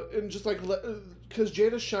just like because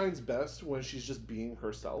Jada shines best when she's just being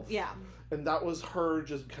herself. Yeah. And that was her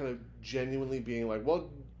just kind of genuinely being like, well,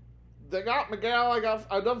 they got me, gal.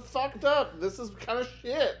 I done fucked up. This is kind of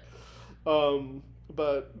shit.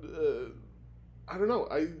 But I don't know.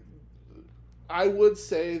 I would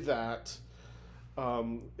say that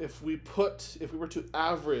if we were to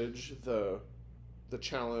average the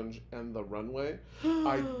challenge and the runway,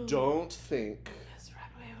 I don't think this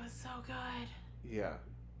runway was so good. Yeah,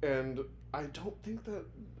 and I don't think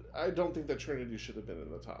that Trinity should have been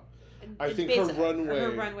in the top. I think her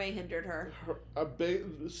runway hindered her.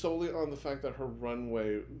 Solely on the fact that her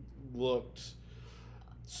runway looked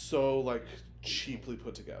so like cheaply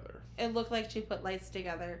put together. It looked like she put lights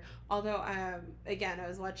together. Although, again, I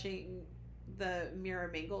was watching the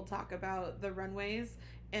Mira Mangle talk about the runways,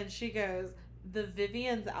 and she goes, the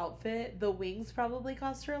Vivian's outfit, the wings probably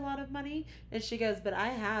cost her a lot of money, and she goes, but I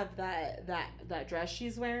have that dress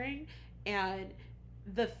she's wearing, and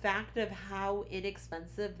the fact of how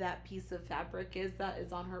inexpensive that piece of fabric is that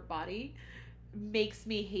is on her body makes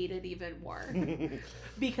me hate it even more.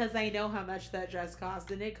 Because I know how much that dress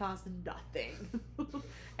cost, and it cost nothing.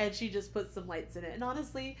 And she just put some lights in it. And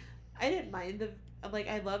honestly, I didn't mind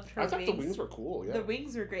I loved her wings. I thought the wings were cool, yeah. The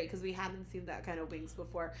wings were great because we hadn't seen that kind of wings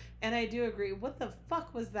before. And I do agree. What the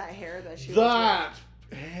fuck was that hair that she was wearing?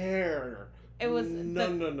 Hair. It was no.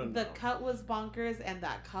 The cut was bonkers, and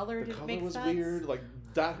that color didn't make sense. The color was weird. Like,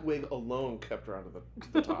 that wig alone kept her out of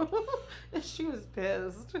the top. She was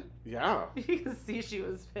pissed. Yeah. You can see she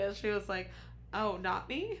was pissed. She was like, "Oh, not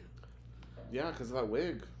me." Yeah, because of that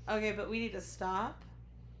wig. Okay, but we need to stop.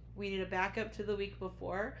 We need to back up to the week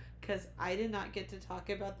before, because I did not get to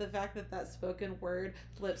talk about the fact that spoken word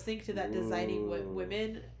lip sync to that Designing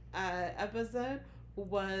Women episode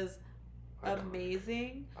was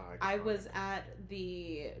amazing. Iconic. I was at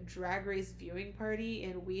the Drag Race viewing party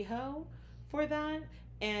in WeHo for that,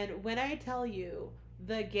 and when I tell you,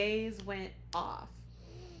 the gays went off.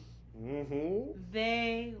 Mm-hmm.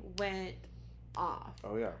 They went off.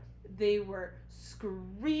 Oh, yeah. They were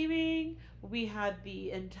screaming. We had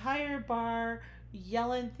the entire bar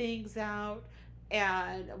yelling things out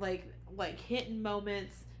and like hitting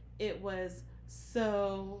moments. It was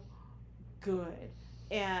so good.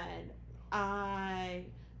 And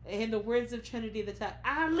in the words of Trinity the Tuck,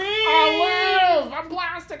 I live! I'm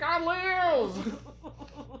plastic, I live!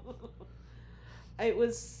 It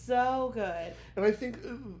was so good. And I think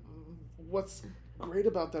what's great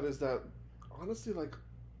about that is that, honestly, like,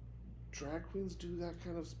 drag queens do that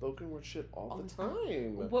kind of spoken word shit all the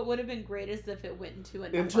time. What would have been great is if it went into a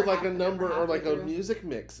number or like a music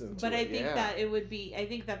mix. But I think that it would be. I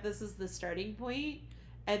think that this is the starting point,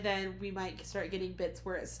 and then we might start getting bits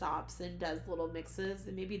where it stops and does little mixes,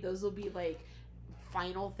 and maybe those will be like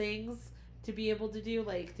final things to be able to do,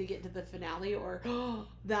 like to get to the finale. Or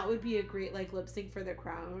that would be a great like lip sync for the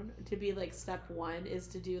crown to be like step one is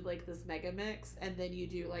to do like this mega mix, and then you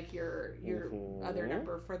do like your other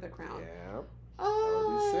number for the crown. Yeah.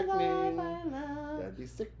 Oh, that would be sickening. love. That'd be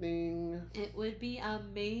sickening. It would be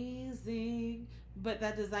amazing. But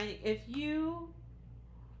that designing, if you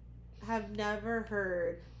have never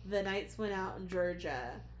heard the Nights Went Out in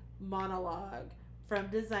Georgia monologue from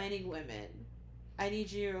Designing Women, I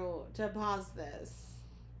need you to pause this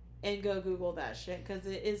and go Google that shit, because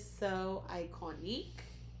it is so iconic.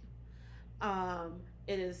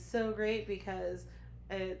 It is so great because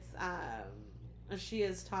it's she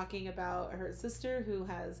is talking about her sister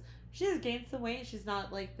she has gained some weight. She's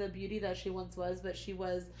not like the beauty that she once was, but she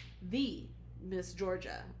was the Miss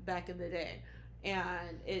Georgia back in the day.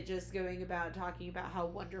 And it just talking about how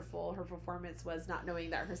wonderful her performance was, not knowing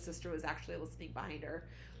that her sister was actually listening behind her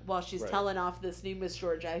while she's telling off this new Miss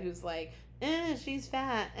Georgia who's like, she's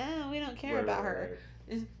fat. We don't care about her.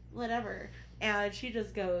 Whatever. And she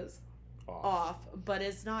just goes off. But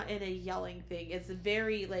it's not in a yelling thing. It's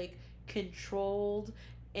very like controlled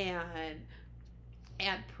and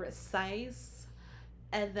precise.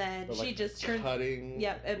 And then but, she just turns cutting.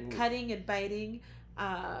 Yep, cutting and biting.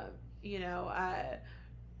 And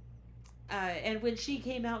when she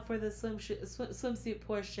came out for the swimsuit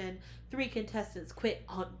portion, 3 contestants quit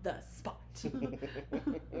on the spot.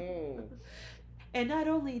 And not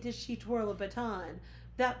only did she twirl a baton,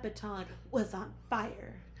 that baton was on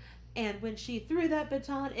fire. And when she threw that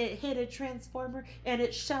baton, it hit a transformer and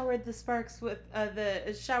it showered the sparks with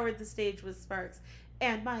showered the stage with sparks.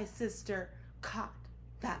 And my sister caught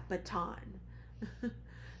that baton.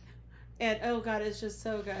 And oh god, it's just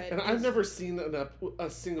so good. And I've never seen a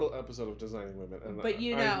single episode of Designing Women. And but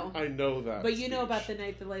you know, I know that. But you know about the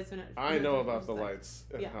night the lights went out. I know about the lights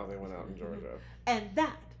and how they went out in Georgia. And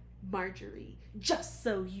that, Marjorie, just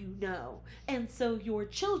so you know, and so your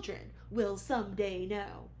children will someday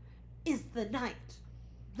know, is the night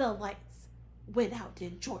the lights went out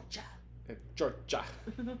in Georgia. In Georgia.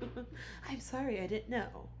 I'm sorry, I didn't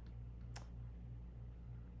know.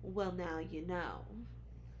 Well, now you know.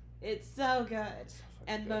 It's so good.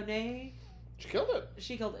 And good. Monet, she killed it.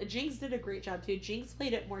 She killed it. Jinx did a great job too. Jinx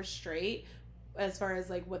played it more straight as far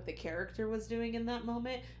as like what the character was doing in that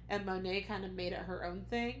moment, and Monet kind of made it her own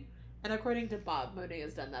thing. And according to Bob, Monet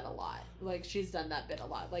has done that a lot. Like she's done that bit a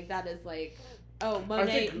lot. Like that is like,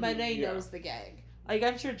 Monet knows the gag. Like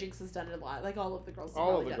I'm sure Jinx has done it a lot. Like all of the girls.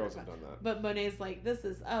 All of the girls have done that. But Monet's like, this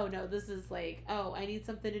is like, I need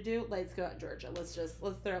something to do. Let's go out in Georgia. Let's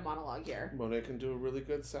throw a monologue here. Monet can do a really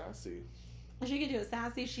good sassy. She can do it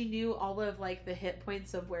sassy. She knew all of like the hit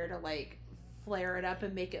points of where to like flare it up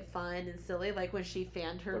and make it fun and silly. Like when she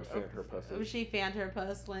fanned her puss. She fanned her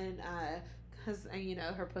puss when, because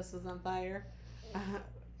her puss was on fire,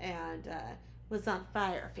 and was on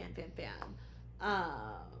fire. Fan.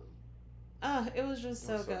 It was just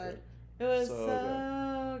so good. It was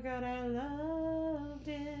so good. I loved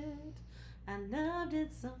it. I loved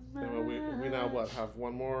it so much. And we now have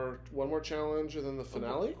one more challenge and then the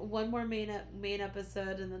finale. One more main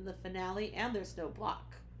episode and then the finale. And there's no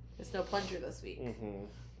block. There's no plunger this week. Mm-hmm.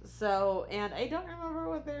 So, and I don't remember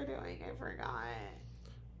what they're doing. I forgot.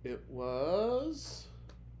 It was.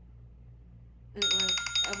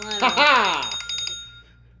 Ha!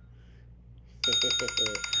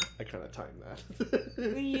 I kind of timed that.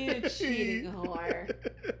 You cheating whore.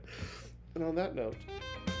 And on that note.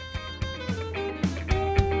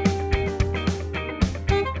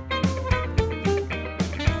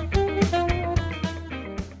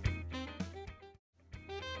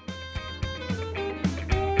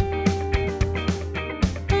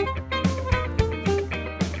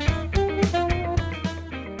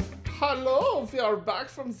 Hello, we are back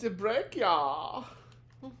from the break, y'all.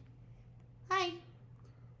 Hi.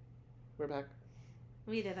 We're back.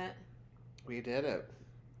 We did it. We did it.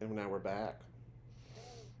 And now we're back.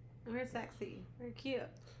 We're sexy. We're cute.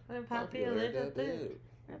 We're popular little boo.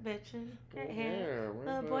 We're bitchin'. Great hair.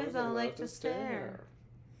 The boys all like to stare.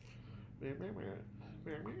 There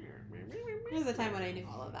was a time when I knew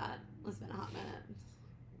all of that. It's been a hot minute.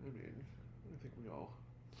 I mean, I think we all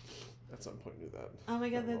at some point knew that. Oh my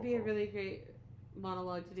god, that'd be a really great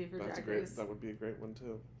monologue to do for Drag Race. That would be a great one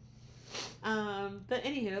too. But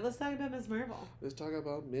anywho, let's talk about Ms. Marvel. Let's talk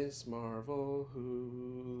about Miss Marvel,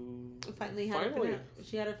 who finally had a finale.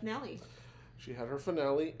 She had a finale. She had her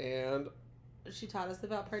finale, and she taught us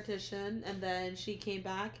about partition, and then she came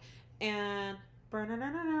back and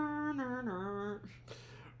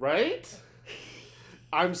right?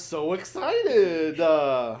 I'm so excited.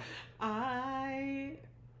 I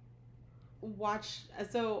watched.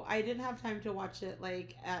 So I didn't have time to watch it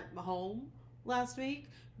like at home last week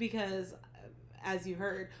because, as you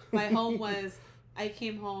heard, my home was. I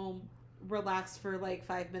came home, relaxed for like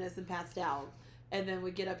 5 minutes, and passed out, and then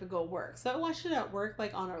would get up and go work. So I watched it at work,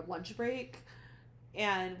 like on our lunch break,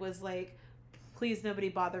 and was like, "Please, nobody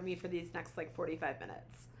bother me for these next like 45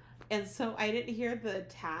 minutes." And so I didn't hear the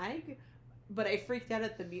tag, but I freaked out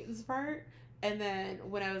at the mutants part. And then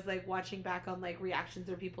when I was like watching back on like reactions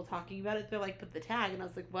or people talking about it, they're like, "Put the tag," and I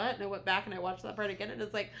was like, "What?" And I went back and I watched that part again, and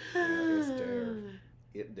it's like,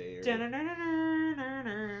 It dared.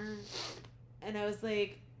 And I was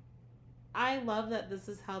like, I love that this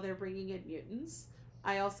is how they're bringing in mutants.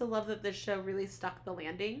 I also love that this show really stuck the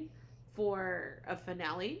landing for a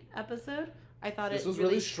finale episode. I thought this was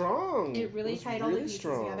really strong. It really tied all the pieces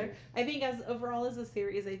together. I think as overall as a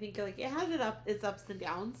series, I think like it had its ups and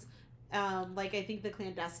downs. Like I think the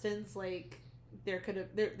clandestines, like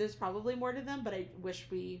there's probably more to them, but I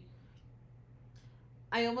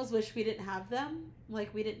almost wish we didn't have them.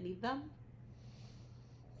 Like we didn't need them.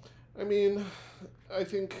 I mean,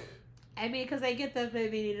 because I get that they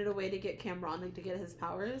needed a way to get Cameron to get his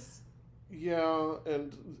powers. Yeah,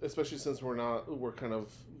 and especially since we're kind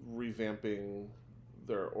of revamping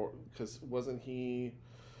because wasn't he?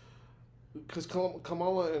 Because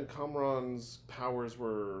Kamala and Kamran's powers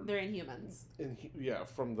were... They're Inhumans.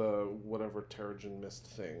 From the whatever Terrigen Mist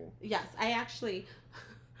thing. Yes, I actually...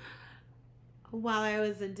 While I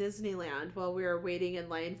was in Disneyland, while we were waiting in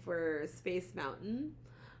line for Space Mountain,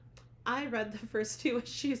 I read the first 2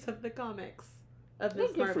 issues of the comics of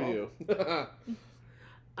Ms. Marvel. Good for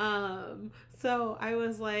you. So I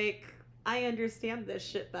was like... I understand this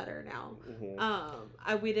shit better now.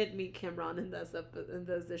 Mm-hmm. We didn't meet Cameron in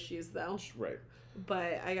those issues though. Right.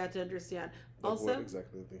 But I got to understand. Like also, what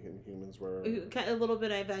exactly the Inhumans were. A little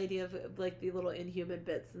bit of idea of like the little Inhuman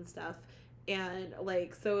bits and stuff, and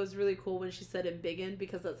like so it was really cool when she said "embiggen"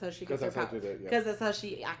 because that's how she gets her powers. Because that's how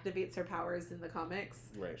she activates her powers in the comics.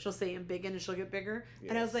 Right. She'll say "embiggen" and she'll get bigger. Yes.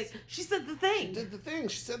 And I was like, she said the thing. She did the thing.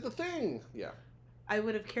 She said the thing. Yeah. I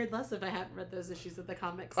would have cared less if I hadn't read those issues of the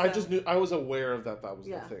comics. So. I just knew I was aware of that. That was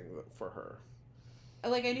the thing for her.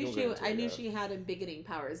 Like I knew she had embiggening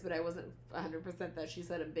powers, but I wasn't 100% that she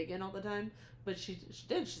said embiggen all the time. But she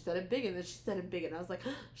did. She said embiggen, then she said embiggen. I was like,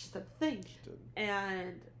 she said the thing. She did.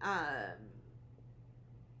 And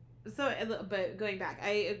but going back,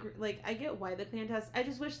 I agree. Like I get why the clandestines. I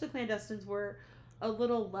just wish the clandestines were a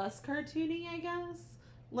little less cartoony. I guess.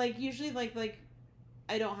 Like usually, like.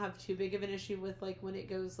 I don't have too big of an issue with like when it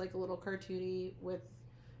goes like a little cartoony with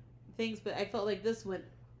things, but I felt like this went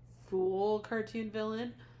full cartoon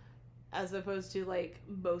villain as opposed to like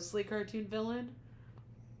mostly cartoon villain.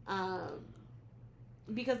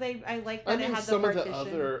 Because I like that it had the partition.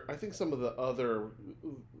 I think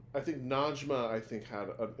Najma had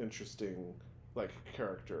an interesting like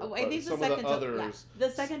character. Oh, I think the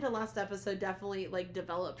second to last episode definitely like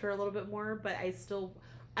developed her a little bit more, but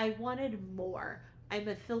I wanted more. I'm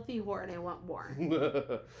a filthy whore and I want more.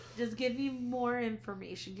 Just give me more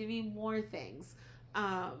information. Give me more things.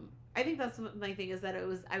 I think that's my thing, is that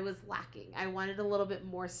I was lacking. I wanted a little bit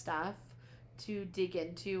more stuff to dig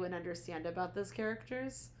into and understand about those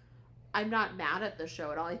characters. I'm not mad at the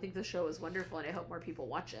show at all. I think the show is wonderful and I hope more people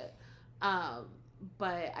watch it.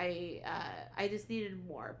 But I just needed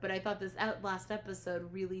more. But I thought this last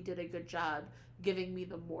episode really did a good job giving me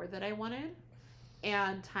the more that I wanted,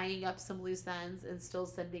 and tying up some loose ends and still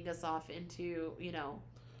sending us off into, you know,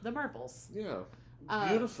 the Marvels. Yeah,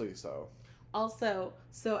 beautifully so. Also,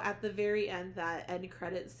 so at the very end, that end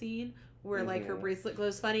credit scene where like her bracelet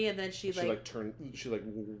glows funny, and then she switches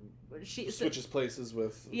places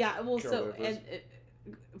with Carol Danvers. And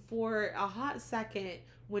for a hot second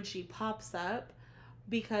when she pops up,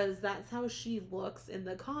 because that's how she looks in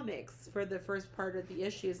the comics for the first part of the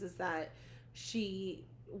issues, is that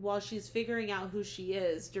while she's figuring out who she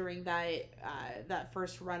is during that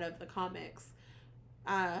first run of the comics,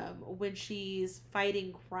 when she's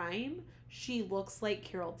fighting crime, she looks like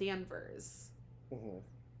Carol Danvers. Mm-hmm.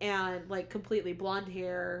 And like completely blonde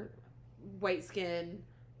hair, white skin,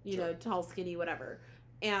 you know, tall, skinny, whatever.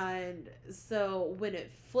 And so when it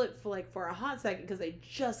flipped for a hot second, because I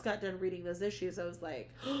just got done reading those issues, I was like,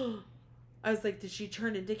 did she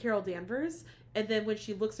turn into Carol Danvers? And then when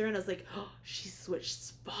she looks around, I was like, she switched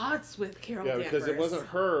spots with Carol Danvers. Yeah, because it wasn't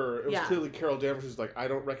her. It was clearly Carol Danvers who's like, I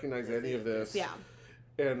don't recognize any of this. Yeah.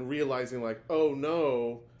 And realizing like, oh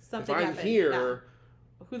no, something if I'm happened. Here,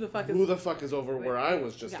 who the fuck is over where I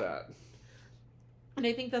was just at? And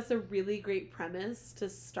I think that's a really great premise to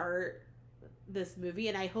start this movie,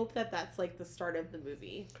 and I hope that that's like the start of the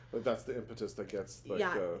movie. Like that's the impetus that gets like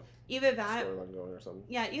either that storyline going or something.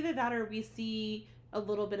 Yeah, either that or we see a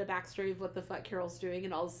little bit of backstory of what the fuck Carol's doing,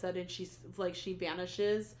 and all of a sudden she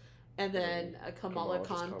vanishes, and then Kamala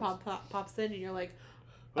Khan pops in, and you're like,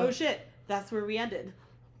 oh shit, that's where we ended.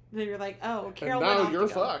 And then you're like, oh, Carol. And now you're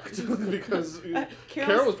fucked because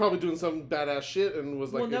Carol was probably doing some badass shit and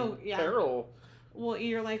was like, Carol. Well,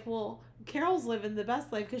 you're like, well, Carol's living the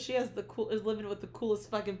best life because she has is living with the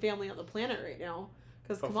coolest fucking family on the planet right now.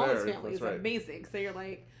 Because Kamala's family is amazing. So you're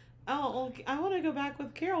like, oh, I want to go back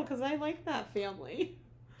with Carol because I like that family.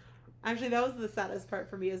 Actually, that was the saddest part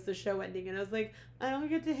for me, is the show ending, and I was like, I don't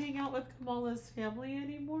get to hang out with Kamala's family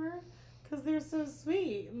anymore because they're so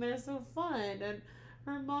sweet and they're so fun, and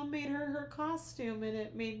her mom made her costume and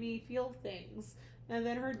it made me feel things. And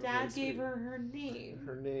then her dad gave her her name.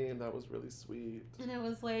 That was really sweet. And it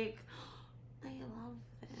was like, I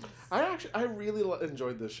love this. I really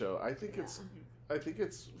enjoyed this show. I think it's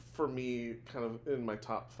for me kind of in my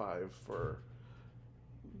top 5 for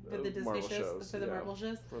the Disney Marvel shows. For the Marvel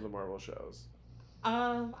shows. For the Marvel shows.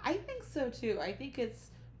 I think so too. I think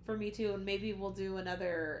it's for me too, and maybe we'll do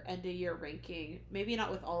another end of year ranking. Maybe not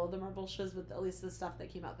with all of the Marvel shows, but at least the stuff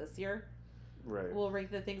that came out this year. Right. We'll rank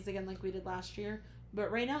the things again like we did last year. But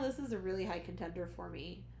right now, this is a really high contender for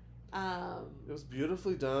me. It was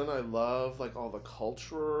beautifully done. I love like all the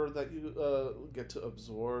culture that you get to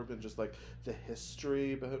absorb, and just like the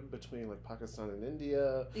history between like Pakistan and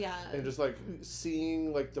India. Yeah. And just like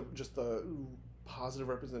seeing like the positive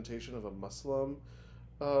representation of a Muslim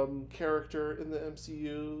character in the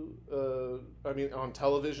MCU. I mean, on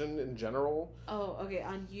television in general. Oh, okay.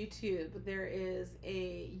 On YouTube, there is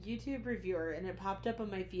a YouTube reviewer, and it popped up on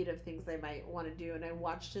my feed of things I might want to do, and I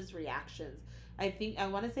watched his reactions. I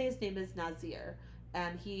want to say his name is Nazir,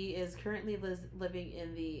 and he is currently living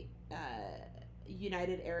in the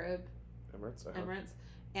United Arab Emirates,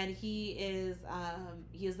 and he is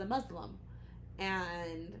a Muslim,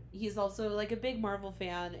 and he's also like a big Marvel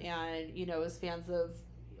fan, and is fans of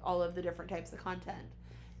all of the different types of content.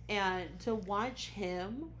 And to watch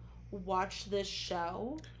him watch this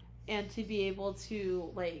show, and to be able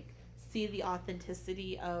to like see the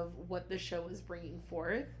authenticity of what the show is bringing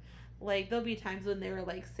forth. Like, there'll be times when they were,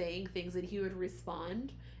 like, saying things and he would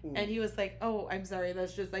respond. Mm. And he was like, oh, I'm sorry,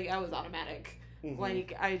 that's just, like, I was automatic. Mm-hmm.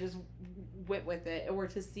 Like, I just went with it. Or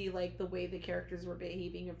to see, like, the way the characters were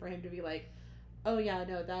behaving, and for him to be like, oh, yeah,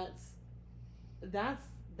 no, that's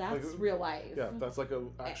like, real life. Yeah, that's, like,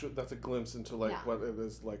 that's a glimpse into, like, what it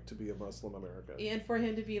is like to be a Muslim American. And for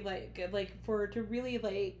him to be,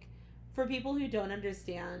 for people who don't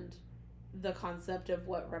understand the concept of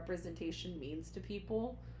what representation means to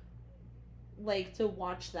people, like, to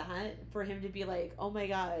watch that, for him to be like, oh my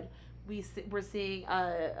god, we're seeing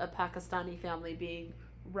a Pakistani family being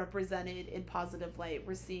represented in positive light.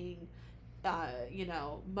 We're seeing you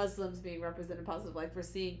know, Muslims being represented in a positive light. We're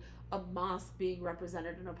seeing a mosque being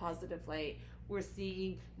represented in a positive light. We're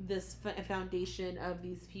seeing this foundation of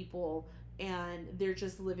these people, and they're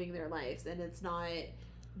just living their lives, and it's not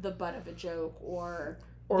the butt of a joke, or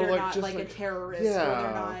they're like, not like a terrorist, or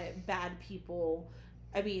they're not bad people.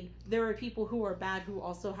 I mean, there are people who are bad who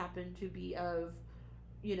also happen to be of,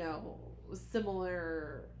 you know,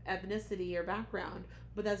 similar ethnicity or background,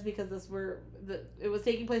 but that's because it was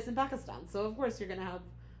taking place in Pakistan. So of course you're gonna have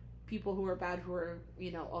people who are bad who are,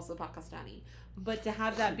 you know, also Pakistani. But to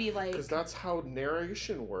have that be like, because that's how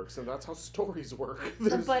narration works and that's how stories work.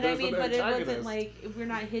 But I mean, but it wasn't like, we're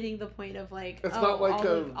not hitting the point of like, it's not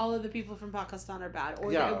like all of the people from Pakistan are bad,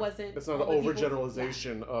 or it wasn't. It's not an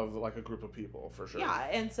overgeneralization of like a group of people for sure. Yeah,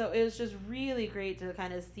 and so it was just really great to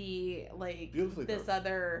kind of see like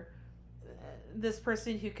this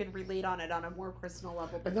person who can relate on it on a more personal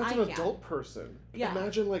level. And that's an adult person. Yeah.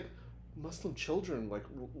 Imagine like Muslim children like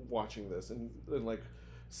watching this and like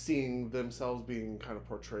seeing themselves being kind of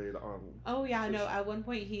portrayed on. Oh yeah, no. At one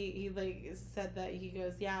point he like said that, he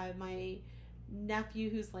goes, yeah, my nephew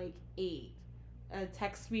who's like 8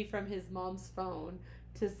 texted me from his mom's phone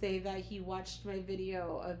to say that he watched my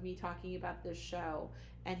video of me talking about this show,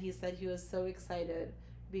 and he said he was so excited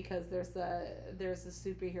because there's a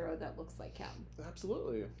superhero that looks like him.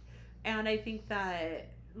 Absolutely. And I think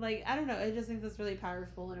that, like, I don't know, I just think that's really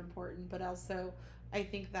powerful and important, but also I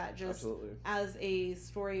think that just as a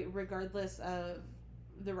story, regardless of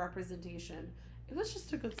the representation, it was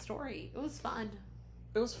just a good story. It was fun.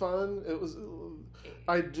 It was fun. It was,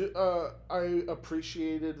 I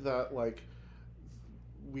appreciated that, like,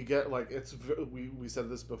 we get, like, we said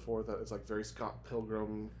this before, that it's like very Scott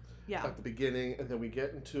Pilgrim at the beginning, and then we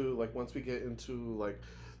get into, like, once we get into, like,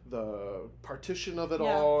 the partition of it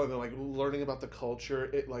all, and then like learning about the culture,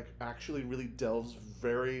 it like actually really delves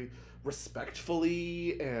very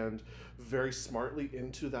respectfully and very smartly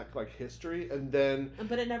into that like history, and then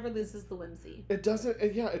but it never loses the whimsy. It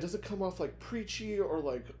doesn't come off like preachy or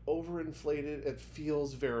like overinflated. It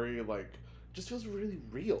feels very like, just feels really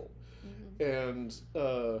real. And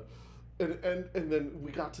then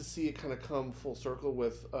we got to see it kind of come full circle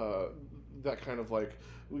with that kind of like,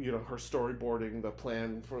 you know, her storyboarding the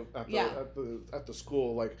plan for at the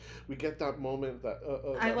school. Like, we get that moment that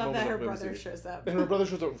I love that her brother shows up, and her brother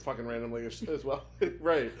shows up fucking randomly as well.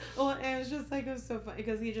 Right. Well, and it was just like, it was so funny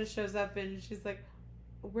because he just shows up and she's like,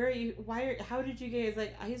 where are you? How did you get? He's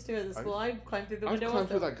like, I used to go to the school. I climbed through the window. I climbed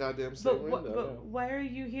through that goddamn window. But why are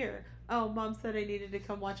you here? Oh, Mom said I needed to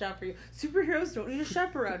come watch out for you. Superheroes don't need a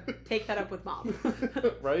chaperone. Take that up with Mom.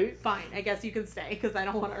 Right? Fine. I guess you can stay because I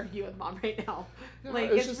don't want to argue with Mom right now. Yeah,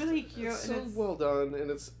 like, it's just really cute. It's so well done,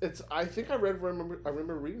 and it's. I think I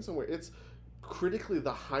remember reading somewhere, it's critically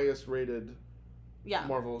the highest rated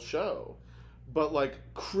Marvel show, but like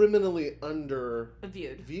criminally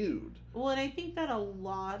viewed. Well, and I think that a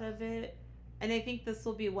lot of it. And I think this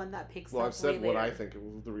will be one that picks up. Well, I've said what I think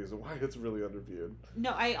is the reason why it's really underviewed.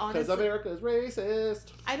 No, I honestly... Because America is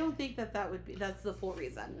racist. I don't think that would be... That's the full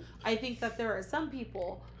reason. I think that there are some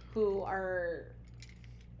people who are,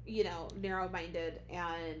 you know, narrow-minded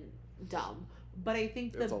and dumb. But I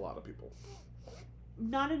think it's a lot of people.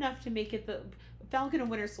 Not enough to make it the... Falcon and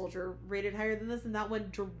Winter Soldier rated higher than this, and that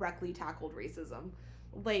one directly tackled racism.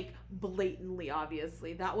 Like, blatantly,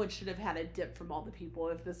 obviously. That one should have had a dip from all the people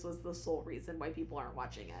if this was the sole reason why people aren't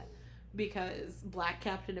watching it. Because Black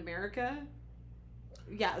Captain America...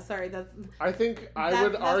 Yeah, sorry, that's... I think I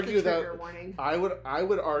would argue that... Warning. I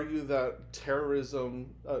would argue that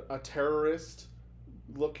terrorism... A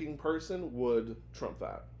terrorist-looking person would trump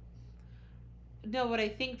that. No, what I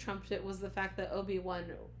think trumped it was the fact that Obi-Wan...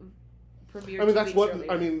 I mean, that's what earlier.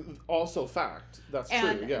 I mean. Also, fact. That's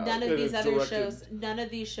and true. Yeah. None of these other shows. None of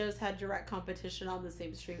these shows had direct competition on the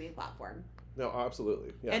same streaming platform. No,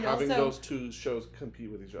 absolutely. Yeah, and having also, those two shows compete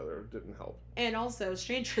with each other didn't help. And also,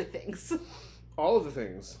 Stranger Things. All of the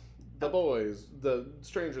things. The Boys, the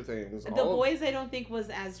Stranger Things. The Boys, I don't think was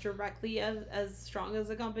as directly as strong as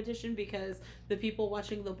a competition, because the people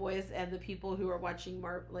watching The Boys and the people who are watching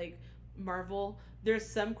Marvel, there's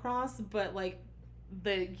some cross, but like.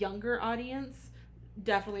 The younger audience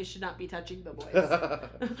definitely should not be touching The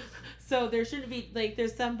Boys. So there shouldn't be, like,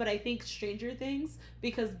 there's some, but I think Stranger Things,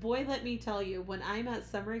 because boy, let me tell you, when I'm at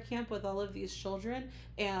summer camp with all of these children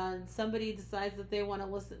and somebody decides that they want to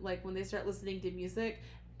listen, like when they start listening to music,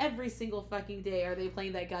 every single fucking day are they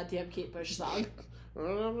playing that goddamn Kate Bush song.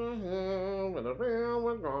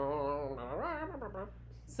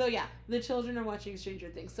 So yeah, the children are watching Stranger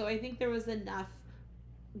Things. So I think there was enough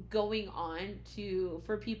going on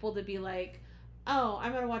for people to be like, oh,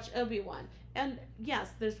 I'm going to watch Obi-Wan. And yes,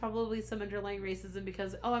 there's probably some underlying racism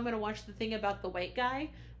because, oh, I'm going to watch the thing about the white guy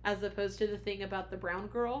as opposed to the thing about the brown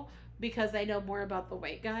girl because I know more about the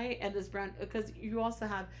white guy and this brown. Because you also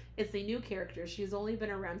have, it's a new character. She's only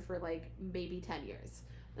been around for like maybe 10 years.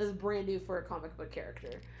 This is brand new for a comic book character.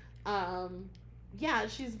 Yeah,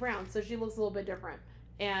 she's brown, so she looks a little bit different.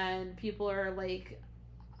 And people are like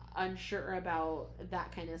unsure about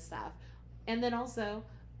that kind of stuff. And then also,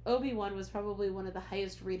 Obi-Wan was probably one of the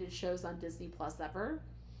highest rated shows on Disney Plus ever.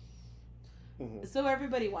 Mm-hmm. So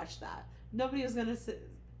everybody watched that. Nobody was going to...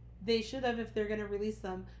 They should have, if they're going to release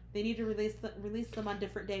them, they need to release them on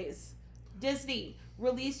different days. Disney,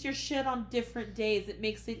 release your shit on different days. It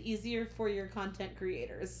makes it easier for your content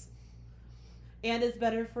creators. And it's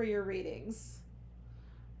better for your ratings.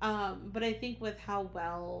 But I think with how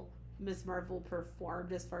well Ms. Marvel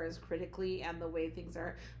performed as far as critically and the way things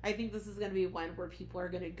are, I think this is going to be one where people are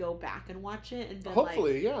going to go back and watch it and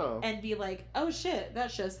hopefully, yeah, and be like, oh shit,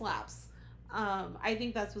 that show slaps. I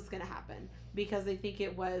think that's what's going to happen because I think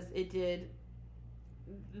it did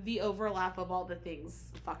the overlap of all the things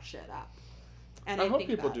fuck shit up. And I hope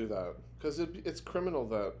people do that because it's criminal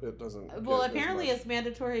that it doesn't. Well, apparently it's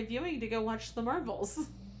mandatory viewing to go watch the Marvels.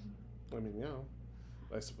 I mean, yeah,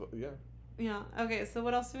 I suppose, yeah. Yeah. Okay. So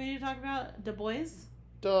what else do we need to talk about? The Boys.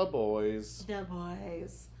 The Boys. The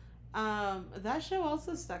Boys. That show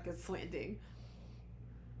also stuck its landing.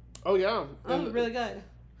 Oh yeah. Oh, really good.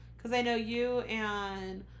 Because I know you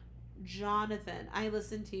and Jonathan. I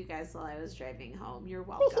listened to you guys while I was driving home. You're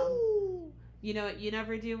welcome. Woo-hoo! You know what you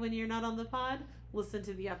never do when you're not on the pod? Listen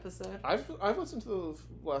to the episode. I've listened to the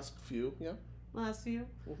last few. Yeah. Last few.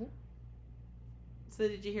 Mm-hmm. So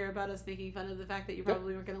did you hear about us making fun of the fact that you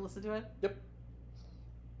probably weren't going to listen to it? Yep.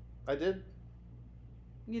 I did.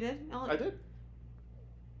 You did? I did.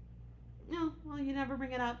 No, well, you never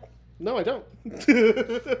bring it up. No, I don't.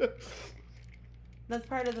 That's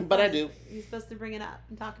part of the fun. But I do. You're supposed to bring it up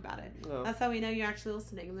and talk about it. Oh. That's how we know you're actually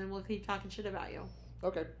listening, and then we'll keep talking shit about you.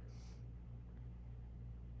 Okay.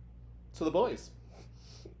 So The Boys.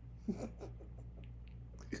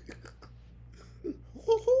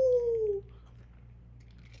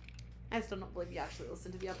 I still don't believe you actually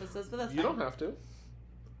listened to the episodes, but that's fine. You don't have to.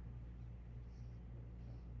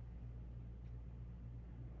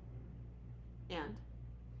 And?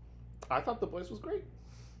 I thought The Boys was great.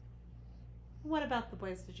 What about The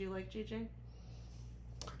Boys did you like, JJ?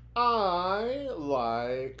 I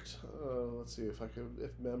liked, let's see if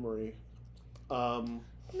memory.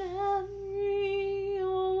 Memory.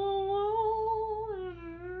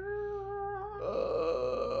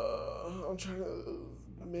 I'm trying to.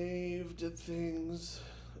 Maeve did things.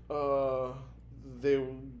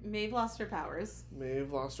 Maeve lost her powers.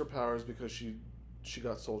 Maeve lost her powers because she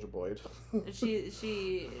got Soldier Boyed. He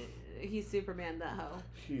Superman that hoe.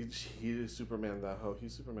 He Superman that hoe. He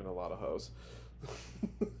Superman a lot of hoes.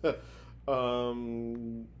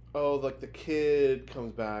 Like the kid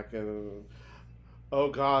comes back and oh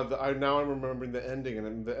god, I'm remembering the ending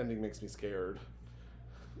and the ending makes me scared.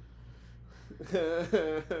 Because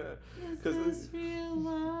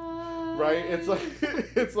right,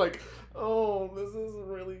 it's like oh, this is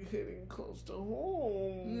really hitting close to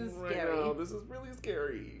home right now. This is really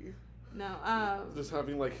scary. No, just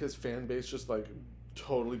having like his fan base just like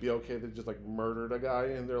totally be okay. They just like murdered a guy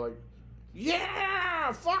and they're like,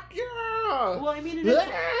 yeah, fuck yeah. Well, I mean, it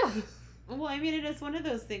is one of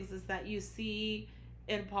those things is that you see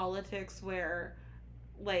in politics where,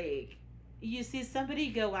 like, you see somebody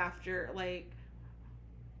go after, like,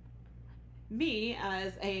 me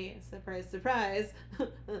as a surprise,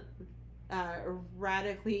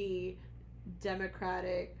 radically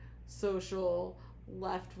democratic, social,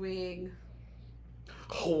 left-wing.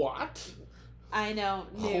 What? I know,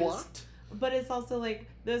 news. What? But it's also, like,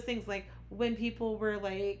 those things, like, when people were,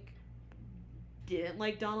 like, didn't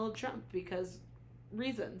like Donald Trump because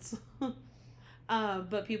reasons.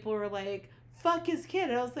 But people were like, fuck his kid.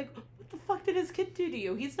 And I was like, what the fuck did his kid do to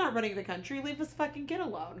you? He's not running the country. Leave his fucking kid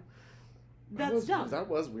alone. That's dumb. That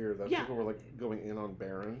was weird that people were, like, going in on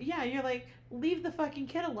Barron. Yeah, you're like, leave the fucking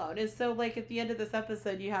kid alone. And so, like, at the end of this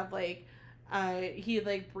episode, you have, like, he,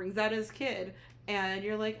 like, brings out his kid. And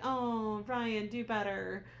you're like, oh, Ryan, do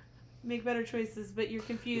better. Make better choices. But you're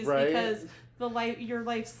confused because your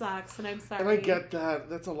life sucks, and I'm sorry. And I get that.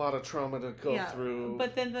 That's a lot of trauma to go through.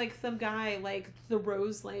 But then, like, some guy, like,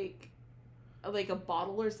 throws, like a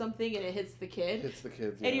bottle or something, and it hits the kid. Hits the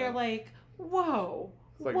kids, And you're like, whoa.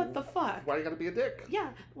 Like, what the fuck? Why you gotta be a dick? Yeah,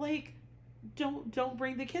 like, don't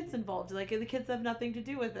bring the kids involved. Like, the kids have nothing to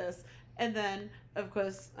do with this. And then, of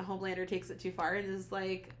course, Homelander takes it too far and is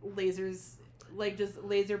like, lasers like just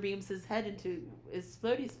laser beams his head into his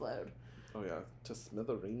explode. Oh yeah, to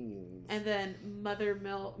smithereens. And then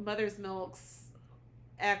Mother's Milk's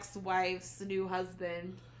ex-wife's new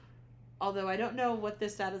husband, although I don't know what the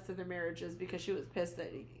status of their marriage is because she was pissed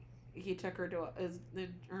that he took her to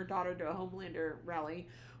her daughter to a Homelander rally,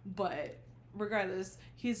 but regardless,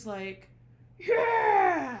 he's like,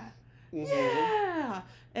 yeah, yeah,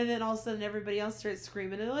 and then all of a sudden everybody else starts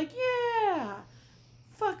screaming and they're like, yeah,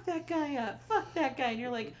 fuck that guy up, fuck that guy, and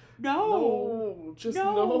you're like, no,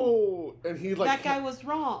 no, and he like that guy was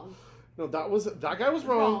wrong. No, that guy was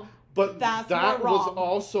wrong. But that was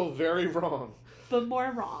also very wrong. But more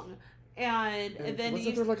wrong. And then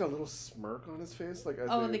wasn't there like a little smirk on his face? Like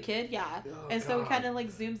and the kid, yeah. Oh, and so it kind of like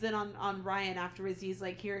zooms in on Ryan afterwards. He's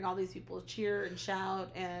like hearing all these people cheer and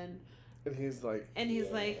shout and he's like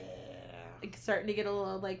starting to get a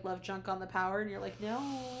little like love chunk on the power, and you're like,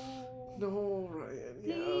 no, Ryan,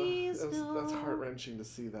 please, that's heart wrenching to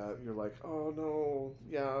see that. You're like, oh no,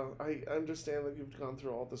 yeah, I understand that you've gone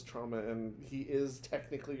through all this trauma, and he is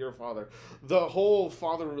technically your father. The whole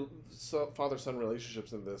father son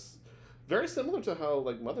relationships in this, very similar to how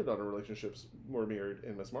like mother-daughter relationships were mirrored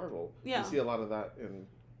in Miss Marvel. Yeah, you see a lot of that in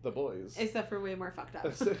The Boys, except for way more fucked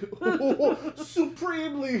up.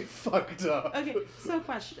 Supremely fucked up. Okay, so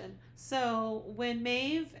question. So when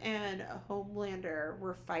Maeve and Homelander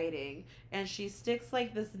were fighting, and she sticks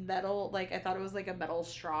like this metal, like I thought it was like a metal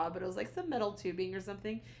straw, but it was like some metal tubing or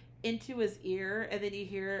something, into his ear, and then you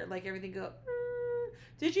hear like everything go.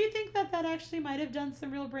 Did you think that actually might have done some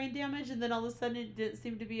real brain damage, and then all of a sudden it didn't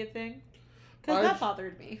seem to be a thing? Because that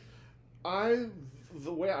bothered me.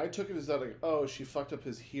 The way I took it is that, like, oh, she fucked up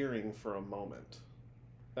his hearing for a moment.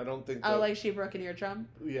 I don't think that... Oh, like she broke an eardrum?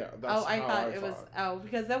 Yeah, that's I thought it was... Oh,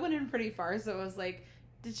 because that went in pretty far, so it was like,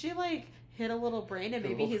 did she, like, hit a little brain, and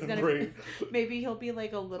maybe he's gonna... Maybe he'll be,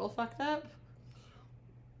 like, a little fucked up?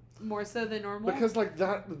 More so than normal? Because, like,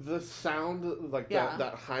 the sound, like,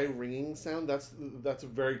 that high ringing sound, that's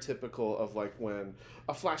very typical of, like, when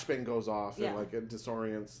a flashbang goes off and, like, it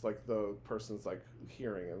disorients, like, the person's, like,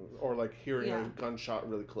 hearing, or, like, hearing a gunshot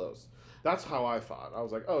really close. That's how I thought. I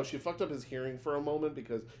was like, oh, she fucked up his hearing for a moment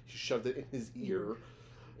because she shoved it in his ear.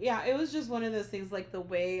 Yeah, it was just one of those things, like, the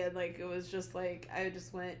way, and, like, it was just, like, I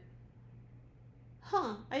just went,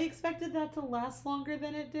 I expected that to last longer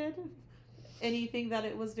than it did. Anything that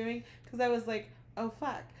it was doing, because I was like, oh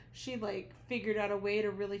fuck, she like figured out a way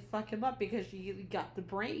to really fuck him up because she got the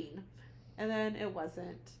brain, and then it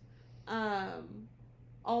wasn't.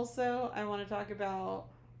 Also, I want to talk about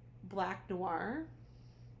Black Noir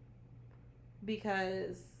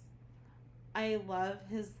because I love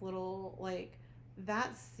his little like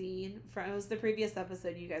that scene from, it was the previous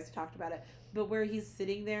episode, you guys talked about it, but where he's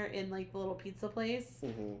sitting there in like the little pizza place,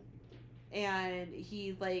 and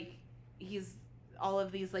he's all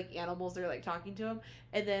of these like animals are like talking to him,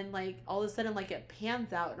 and then like all of a sudden like it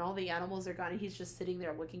pans out and all the animals are gone and he's just sitting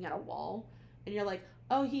there looking at a wall, and you're like,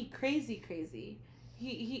 oh, he crazy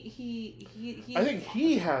he I think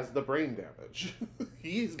he has the brain damage.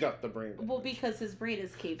 He's got the brain damage. Well, because his brain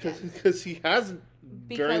is caved in. Because he has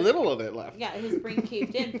very little of it left. Yeah, his brain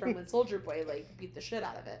caved in from when Soldier Boy like beat the shit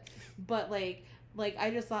out of it. But like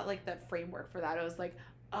I just thought like the framework for that, I was like,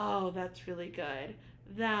 oh, that's really good.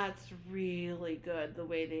 That's really good the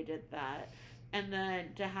way they did that, and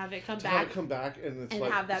then to have it come back and it's and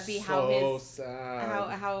like have that be so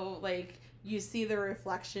sad. How like you see the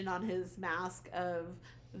reflection on his mask of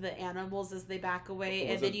the animals as they back away,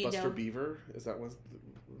 and then you know Buster Beaver? Is that was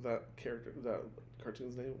that character, that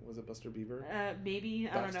cartoon's name? Was it Buster Beaver? Maybe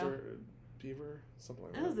I don't know. Beaver, something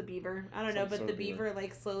like that. It was a beaver. I don't know, but the beaver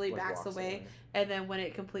like slowly like backs away, and then when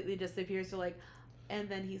it completely disappears, you're like, and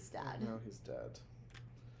then he's dead. Now he's dead.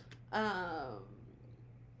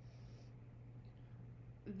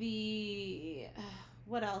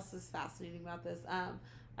 What else is fascinating about this?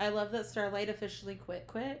 I love that Starlight officially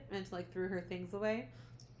quit and like threw her things away.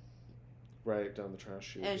 Right, down the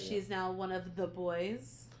trash chute. And she's now one of the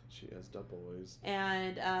boys. She is the boys.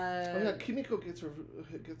 And oh yeah, Kimiko gets her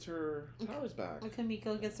powers back.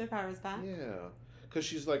 Kimiko gets her powers back. Yeah. Because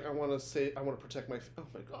she's like, I want to protect my... Oh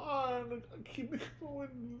my god, Kimiko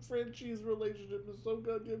and Frenchie's relationship is so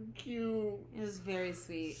goddamn cute. It was very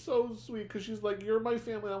sweet. So sweet, because she's like, you're my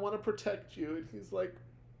family, I want to protect you. And he's like,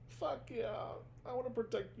 fuck yeah, I want to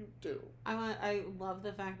protect you too. I love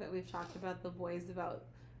the fact that we've talked about the boys about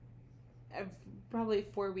probably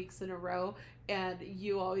 4 weeks in a row, and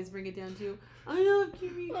you always bring it down to, I love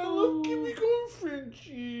Kimiko. I love Kimiko and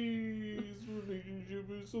Frenchie's relationship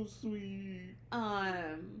is so sweet.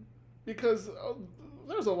 Because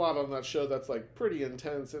there's a lot on that show that's like pretty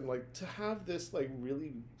intense, and like to have this like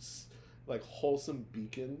really like wholesome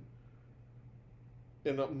beacon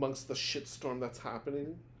in amongst the shitstorm that's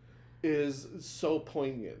happening is so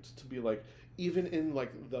poignant to be like, even in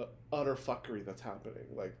like the utter fuckery that's happening,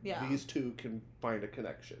 like these two can find a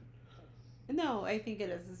connection. No, I think it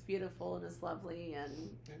is. It's beautiful and it's lovely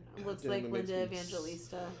and looks like Linda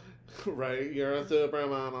Evangelista. Right, you're a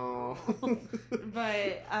supermodel.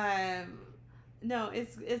 But no,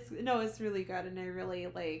 it's really good, and I really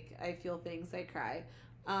like. I feel things. I cry.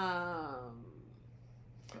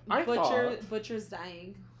 Butcher's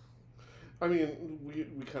dying. I mean, we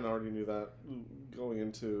kind of already knew that going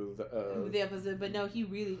into the episode, but no, he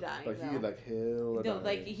really died. Like he like hell. No,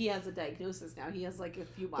 like he has a diagnosis now. He has like a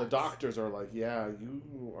few months. The doctors are like, yeah,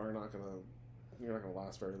 you're not gonna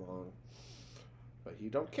last very long, but he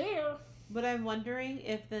don't care. But I'm wondering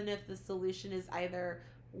if the solution is either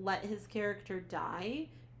let his character die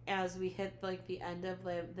as we hit like the end of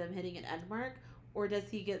them hitting an end mark, or does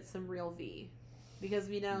he get some real V? Because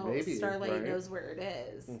we know maybe, Starlight knows where it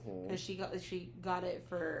is because she got it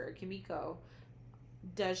for Kimiko.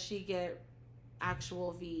 Does she get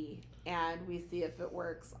actual V, and we see if it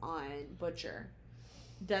works on Butcher?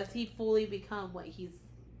 Does he fully become what he hates?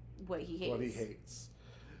 What he hates.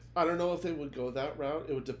 I don't know if they would go that route.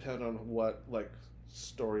 It would depend on what like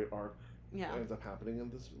story arc ends up happening in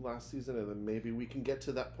this last season, and then maybe we can get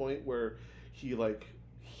to that point where he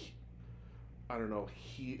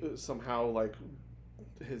somehow like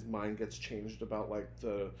his mind gets changed about like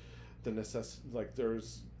the necessity, like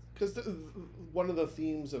there's because one of the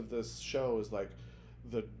themes of this show is like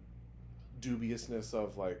the dubiousness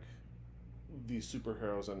of like these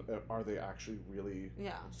superheroes, and are they actually really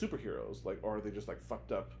superheroes, like, or are they just like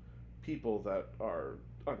fucked up people that are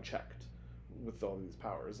unchecked with all these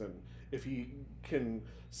powers? And if he can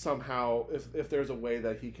somehow, if there's a way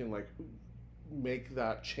that he can like make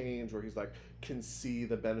that change where he's like can see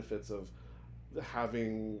the benefits of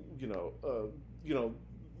having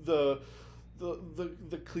the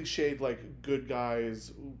cliched like good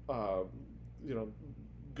guys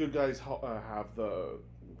have the,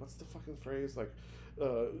 what's the fucking phrase, like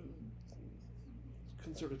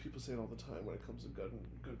conservative people say it all the time when it comes to gun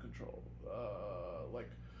control, like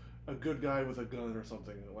a good guy with a gun or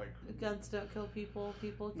something, like guns don't kill people,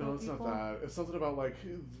 people kill people. No, it's not that. It's something about like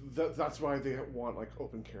that's why they want like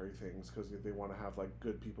open carry things, because they want to have like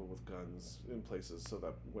good people with guns in places so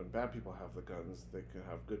that when bad people have the guns, they can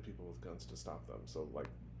have good people with guns to stop them. So like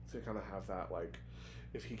to kind of have that, like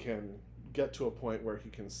if he can get to a point where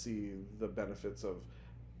he can see the benefits of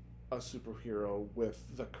a superhero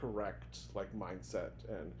with the correct like mindset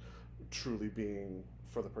and truly being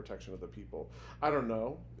for the protection of the people. I don't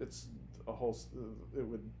know. It's a whole. It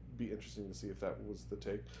would be interesting to see if that was the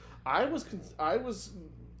take. I was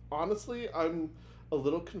honestly, I'm a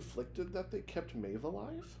little conflicted that they kept Maeve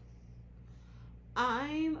alive.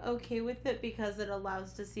 I'm okay with it because it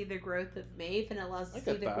allows to see the growth of Maeve and it allows to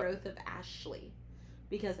see the growth of Ashley.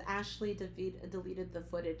 Because Ashley deleted the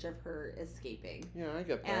footage of her escaping. Yeah, I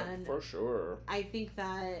get that for sure. I think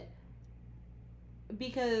that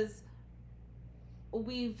because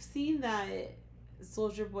we've seen that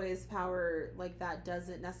Soldier Boy's power like that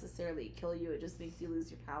doesn't necessarily kill you. It just makes you lose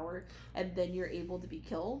your power and then you're able to be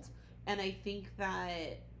killed. And I think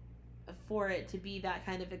that for it to be that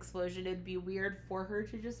kind of explosion, it'd be weird for her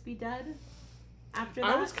to just be dead after that.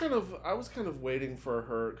 I was kind of waiting for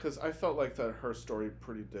her because I felt like that her story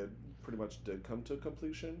pretty much did come to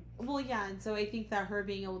completion. Well, yeah, and so I think that her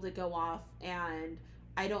being able to go off and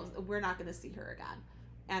we're not going to see her again.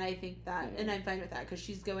 And I think that, and I'm fine with that because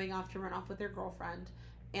she's going off to run off with her girlfriend,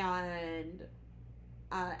 and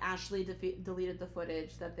Ashley deleted the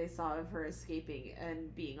footage that they saw of her escaping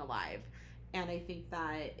and being alive. And I think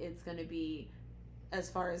that it's going to be, as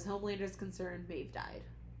far as Homelander's concerned, Maeve died.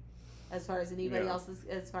 As far as anybody else is,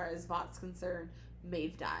 as far as Vought's concerned,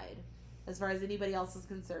 Maeve died. As far as anybody else is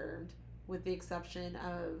concerned, with the exception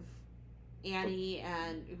of Annie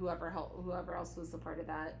and whoever else was a part of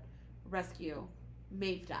that rescue,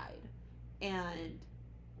 Maeve died. And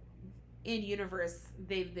in universe,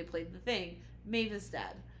 they played the thing. Maeve is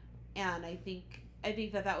dead, and I think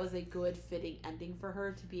that was a good fitting ending for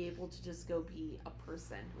her to be able to just go be a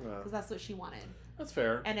person because that's what she wanted. That's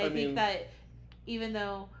fair. And I think that even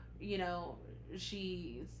though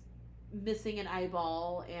she's missing an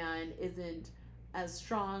eyeball and isn't as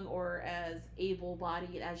strong or as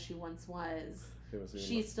able-bodied as she once was,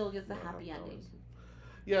 she still gets a happy ending.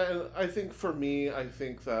 Yeah, and I think for me, I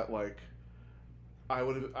think that like I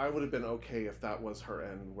would have been okay if that was her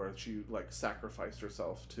end, where she like sacrificed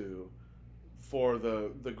herself for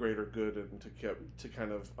the greater good and to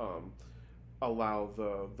kind of allow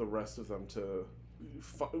the rest of them to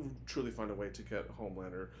truly find a way to get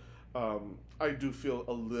Homelander. I do feel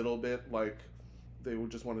a little bit like they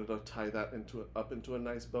just wanted to tie that up into a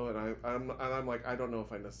nice bow, and I'm like, I don't know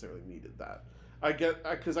if I necessarily needed that. I get,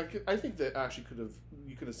 because I think that Ashley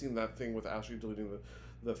you could have seen that thing with Ashley deleting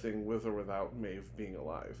the thing with or without Maeve being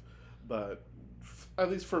alive, but at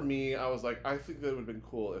least for me, I was like, I think that it would have been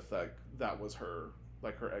cool if that was her,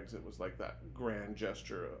 like her exit was like that grand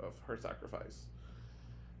gesture of her sacrifice.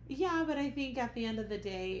 Yeah, but I think at the end of the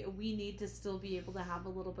day, we need to still be able to have a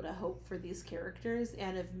little bit of hope for these characters,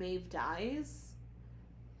 and if Maeve dies,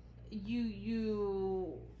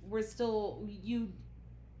 you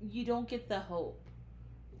don't get the hope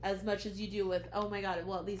as much as you do with, oh my god,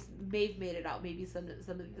 well, at least Maeve made it out. Maybe some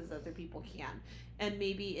of these other people can. And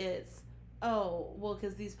maybe it's, oh, well,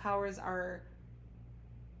 because these powers are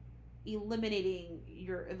eliminating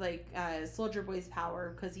your, like, Soldier Boy's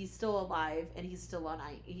power because he's still alive and he's still on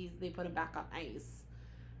ice. They put him back on ice.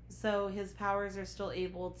 So his powers are still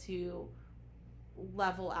able to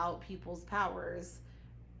level out people's powers.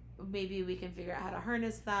 Maybe we can figure out how to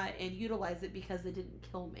harness that and utilize it because it didn't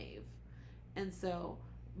kill Maeve. And so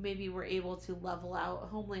maybe we're able to level out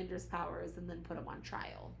Homelander's powers and then put him on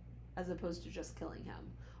trial as opposed to just killing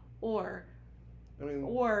him. Or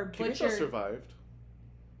Butcher Kimiko survived.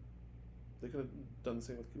 They could have done the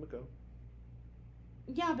same with Kimiko.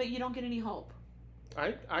 Yeah, but you don't get any hope.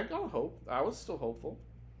 I got hope. I was still hopeful.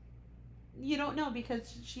 You don't know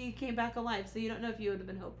because she came back alive, so you don't know if you would have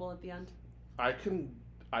been hopeful at the end. I can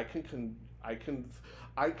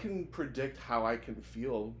predict how I can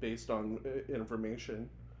feel based on information.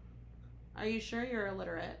 Are you sure you're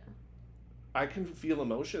illiterate? I can feel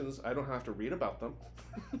emotions. I don't have to read about them.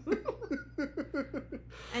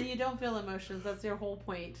 And you don't feel emotions. That's your whole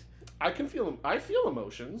point. I feel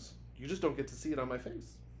emotions. You just don't get to see it on my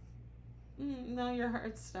face. No, your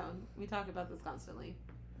heart's stone. We talk about this constantly.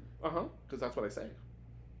 Because that's what I say.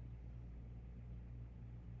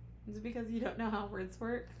 Is it because you don't know how words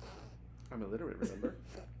work? I'm illiterate, remember?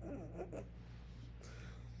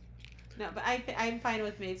 No, but I'm fine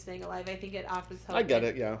with Maeve staying alive. I think it offers hope. I get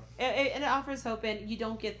it, yeah. It offers hope, and you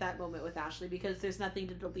don't get that moment with Ashley because there's nothing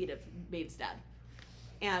to delete if Maeve's dead.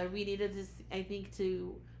 And we needed to, I think,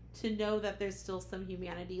 to know that there's still some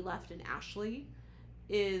humanity left in Ashley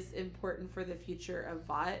is important for the future of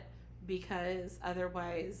Vought, because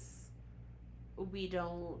otherwise we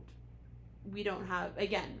don't have,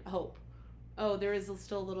 again, hope. Oh, there is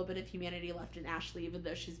still a little bit of humanity left in Ashley, even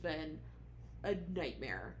though she's been a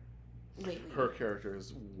nightmare lately. Her character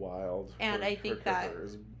is wild. And I think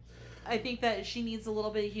that she needs a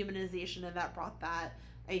little bit of humanization, and that brought that.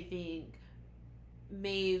 I think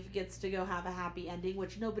Maeve gets to go have a happy ending,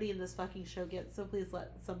 which nobody in this fucking show gets, so please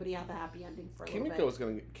let somebody have a happy ending for a little bit.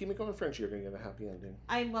 Kimiko and Frenchie are going to get a happy ending.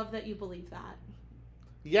 I love that you believe that.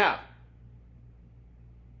 Yeah.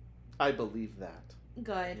 I believe that.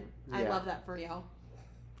 Good. Yeah. I love that for you.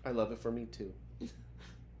 I love it for me too.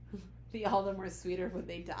 All of them are sweeter when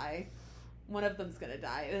they die. One of them's going to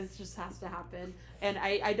die. This just has to happen. And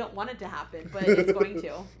I don't want it to happen, but it's going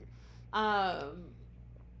to. Can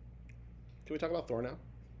we talk about Thor now?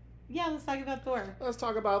 Yeah, let's talk about Thor. Let's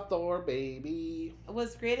talk about Thor, baby.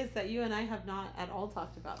 What's great is that you and I have not at all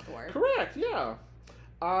talked about Thor. Correct, yeah.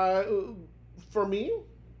 For me,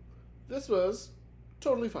 this was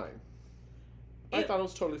totally fine. I thought it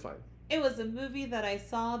was totally fine. It was a movie that I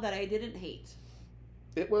saw that I didn't hate.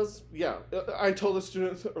 It was, yeah. I told the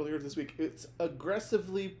students earlier this week, it's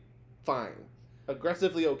aggressively fine.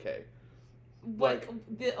 Aggressively okay.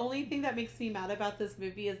 The only thing that makes me mad about this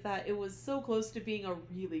movie is that it was so close to being a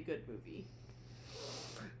really good movie.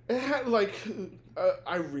 It had,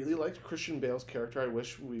 I really liked Christian Bale's character. I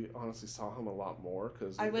wish we honestly saw him a lot more.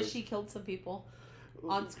 I wish he killed some people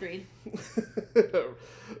on screen.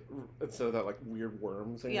 Instead of that, weird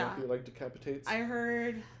worm thing that he, decapitates. I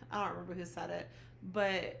heard, I don't remember who said it,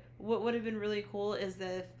 but what would have been really cool is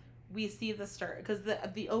if we see the start, because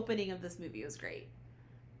the opening of this movie was great.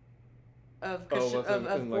 Of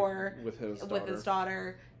Thor with his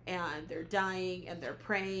daughter, and they're dying and they're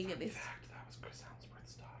praying, and they. In fact, that was Chris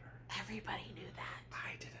Hemsworth's daughter. Everybody knew that.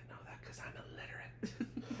 I didn't know that because I'm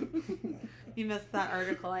illiterate. You missed that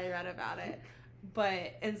article I read about it,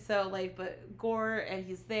 but Gore, and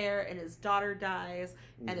he's there, and his daughter dies,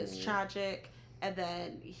 and it's tragic, and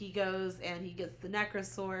then he goes and he gets the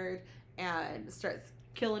Necrosword and starts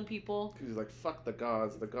killing people. He's like, fuck the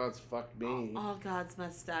gods fuck me. All gods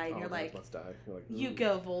must die. And all you're like, must die. You're like, you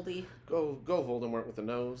go, Voldy. Go Voldemort with the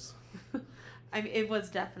nose. I mean, it was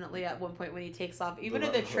definitely at one point when he takes off, even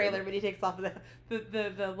in the trailer, when he takes off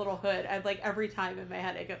the little hood, I'd every time in my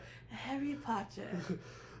head I go, Harry Potter.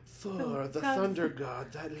 Thor, the thunder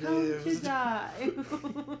god that come lives. to die.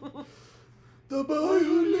 The boy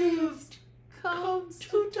who lived comes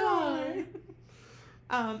to die.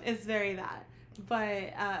 It's very that.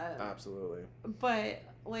 But absolutely. But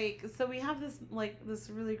like, so we have this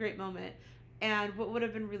really great moment, and what would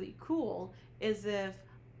have been really cool is if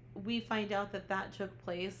we find out that took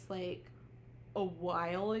place like a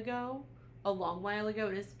while ago, a long while ago,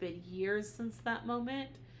 and it's been years since that moment,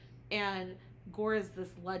 and Gore is this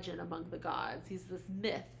legend among the gods. He's this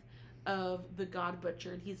myth of the god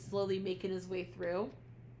butcher, and he's slowly making his way through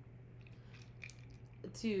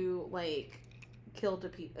to like kills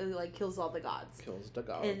all the gods. Kills the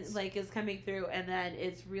gods. And like is coming through, and then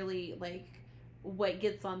it's really like what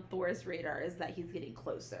gets on Thor's radar is that he's getting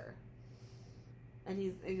closer. And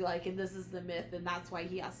he's like, and this is the myth, and that's why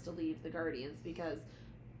he has to leave the Guardians, because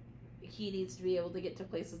he needs to be able to get to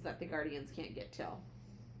places that the Guardians can't get to.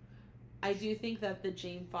 I do think that the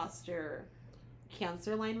Jane Foster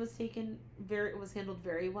cancer line was handled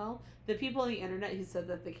very well. The people on the internet who said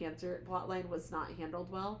that the cancer plot line was not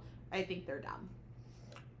handled well, I think they're dumb.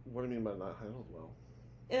 What do you mean by not handled well?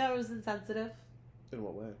 That was insensitive. In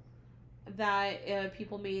what way? That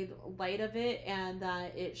people made light of it, and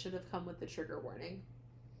that it should have come with the trigger warning.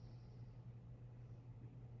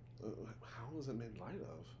 How was it made light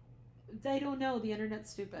of? I don't know. The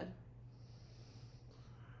internet's stupid.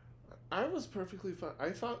 I was perfectly fine.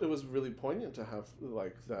 I thought it was really poignant to have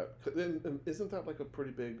like that. And isn't that like a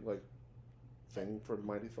pretty big like thing for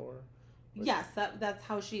Mighty Thor? Like, yes, that's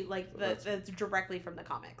how she that's directly from the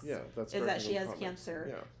comics. Yeah, that's is that she has comics. cancer,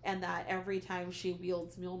 yeah. And that every time she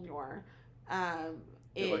wields Mjolnir,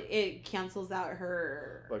 it cancels out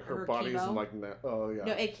her body's chemo. like oh yeah.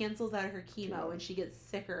 No, it cancels out her chemo, and she gets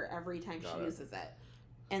sicker every time she uses it.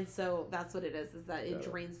 And so that's what it is that it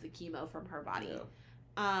drains the chemo from her body. Yeah.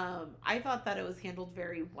 I thought that it was handled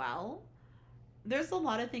very well. There's a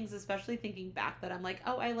lot of things, especially thinking back, that I'm like,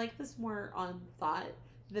 oh, I like this more on thought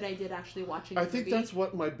than I did actually watching the movie. I think that's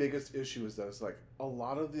what my biggest issue is, that it's like a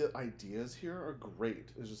lot of the ideas here are great.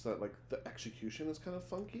 It's just that like the execution is kind of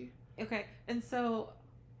funky. Okay, and so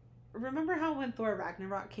remember how when Thor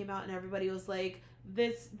Ragnarok came out and everybody was like,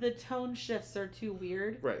 the tone shifts are too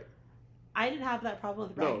weird? Right. I didn't have that problem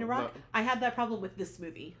with Ragnarok. I had that problem with this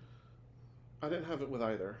movie. I didn't have it with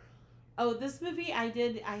either. Oh, this movie I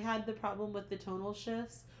did. I had the problem with the tonal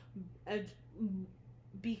shifts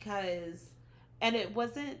because, and it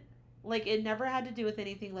wasn't like, it never had to do with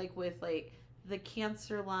anything like with like the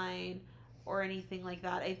cancer line or anything like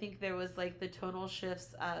that. I think there was like the tonal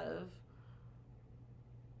shifts of,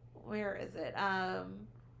 where is it?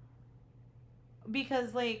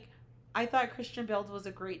 Because like I thought Christian Bale was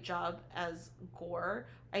a great job as Gore.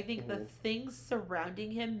 I think the things surrounding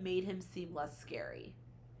him made him seem less scary.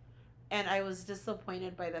 And I was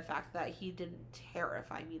disappointed by the fact that he didn't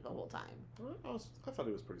terrify me the whole time. I thought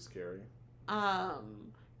he was pretty scary.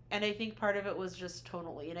 And I think part of it was just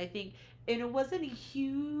tonally. And it wasn't a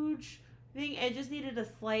huge thing. It just needed a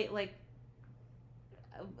slight, like,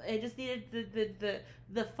 it just needed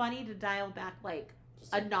the funny to dial back, like,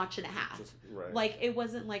 just a notch and a half. Right. Like, it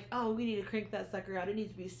wasn't like, oh, we need to crank that sucker out. It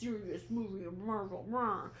needs to be a serious movie.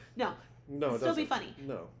 No, still be funny.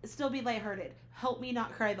 No. Still be lighthearted. Help me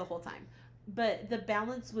not cry the whole time. But the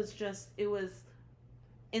balance was just, it was,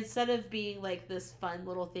 instead of being like this fun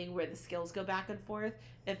little thing where the scales go back and forth,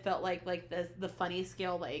 it felt like the funny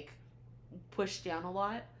scale like pushed down a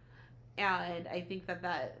lot. And I think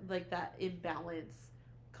that imbalance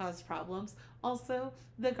caused problems. Also,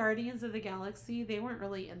 the Guardians of the Galaxy, they weren't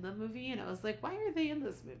really in the movie, and I was like, why are they in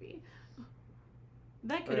this movie?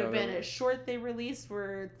 That could have been a short they released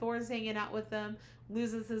where Thor's hanging out with them,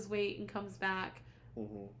 loses his weight, and comes back.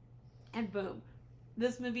 Mm-hmm. And boom.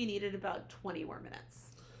 This movie needed about 20 more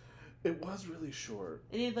minutes. It was really short.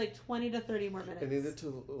 It needed like 20 to 30 more minutes. It needed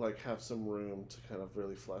to like have some room to kind of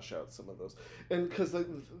really flesh out some of those. And because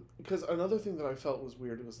another thing that I felt was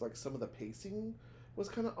weird, it was like some of the pacing was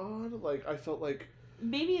kind of odd. Like I felt like...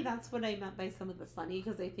 Maybe that's what I meant by some of the funny,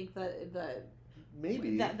 because I think that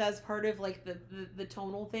maybe that's part of like the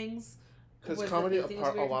tonal things. Because comedy, a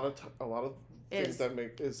lot of things that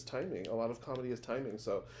make is timing. A lot of comedy is timing.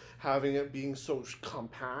 So having it being so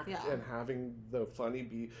compact and having the funny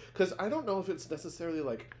be, because I don't know if it's necessarily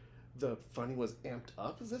like the funny was amped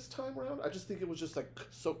up this time around. I just think it was just like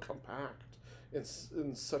so compact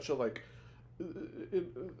in such a like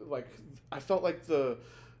I felt like there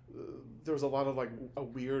was a lot of like a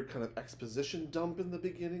weird kind of exposition dump in the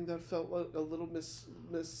beginning that felt like a little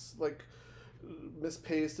mispaced,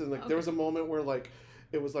 and like there was a moment where like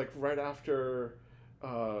it was like right after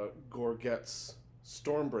Gore gets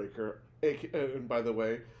Stormbreaker, and by the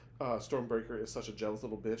way, Stormbreaker is such a jealous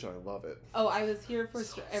little bitch, and I love it. Oh, I was here for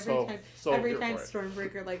every time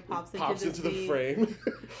Stormbreaker like pops into the frame.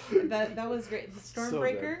 that was great. The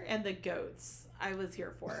Stormbreaker and the goats, I was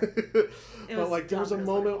here for. But like, there was a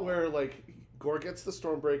moment where like Gore gets the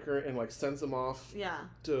Stormbreaker and like sends him off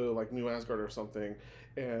to like New Asgard or something,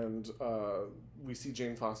 and we see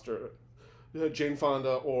Jane Fonda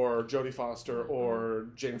or Jodie Foster or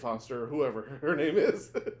Jane Foster, whoever her name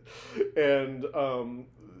is, and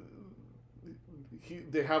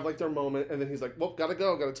they have like their moment, and then he's like, well,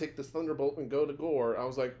 gotta take this thunderbolt and go to Gore. I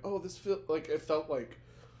was like, oh, it felt like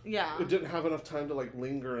it didn't have enough time to like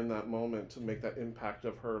linger in that moment to make that impact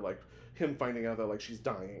of her, like him finding out that like she's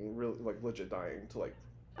dying, really like legit dying, to like,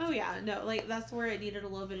 oh yeah, no, like that's where it needed a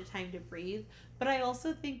little bit of time to breathe. But I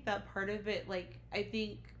also think that part of it, like, I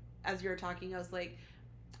think as you were talking, I was like,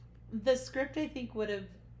 the script, I think, what it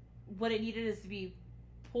needed is to be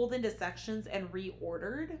pulled into sections and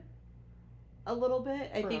reordered a little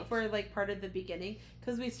bit. I think for like part of the beginning,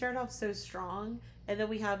 because we start off so strong, and then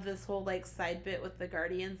we have this whole like side bit with the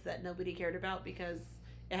Guardians that nobody cared about because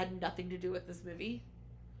it had nothing to do with this movie.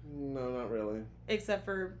 No, not really. Except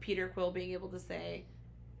for Peter Quill being able to say,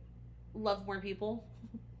 love more people.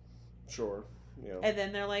 Sure. Yeah. And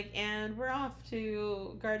then they're like, and we're off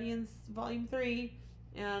to Guardians Volume 3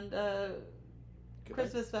 and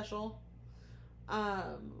Christmas special.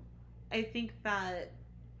 I think that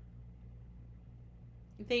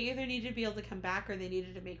they either needed to be able to come back or they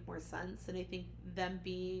needed to make more sense. And I think them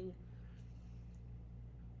being...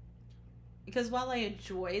 Because while I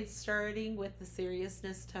enjoyed starting with the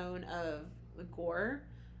seriousness tone of Gore,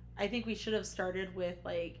 I think we should have started with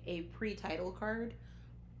like a pre-title card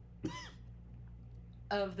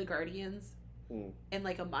of the Guardians and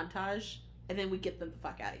like a montage, and then we get them the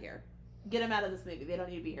fuck out of here. Get them out of this movie. They don't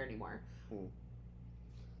need to be here anymore.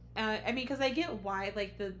 I mean, because I get why,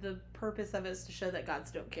 like, the purpose of it is to show that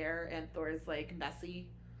gods don't care, and Thor's, like, messy.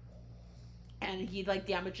 And he, like,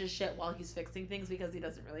 damages shit while he's fixing things because he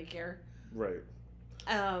doesn't really care. Right.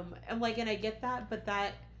 And, like, and I get that, but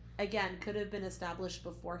that, again, could have been established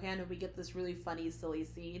beforehand, and we get this really funny, silly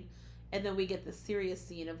scene. And then we get the serious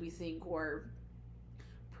scene of we seeing Gore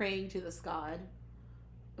praying to this god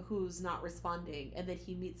who's not responding, and then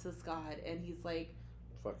he meets this god, and he's like...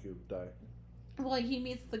 Fuck you, die. Well, he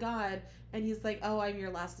meets the god, and he's like, oh, I'm your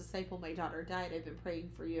last disciple. My daughter died. I've been praying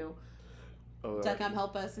for you. Oh, come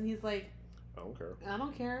help us. And he's like, I don't care. I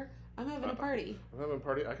don't care. I'm having a party. I'm having a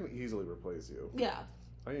party. I can easily replace you. Yeah.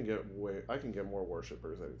 I can get more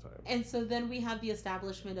worshippers anytime. And so then we have the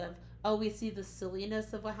establishment of, oh, we see the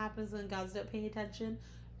silliness of what happens when gods don't pay attention,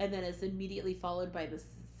 and then it's immediately followed by the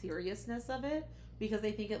seriousness of it, because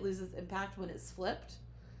I think it loses impact when it's flipped.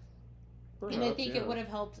 Perhaps, and I think it would have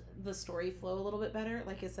helped the story flow a little bit better.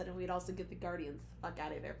 Like I said, and we'd also get the Guardians the fuck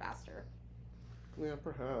out of there faster. Yeah,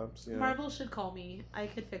 perhaps. Yeah. Marvel should call me. I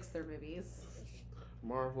could fix their movies.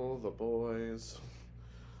 Marvel, The Boys.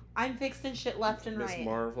 I'm fixing shit left and right. Miss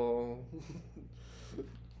Marvel.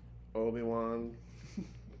 Obi-Wan.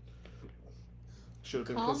 Should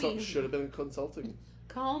have been consulting.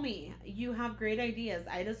 Call me. You have great ideas.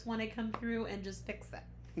 I just want to come through and just fix it.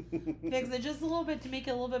 Fix it just a little bit to make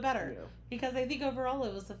it a little bit better. Yeah. Because I think overall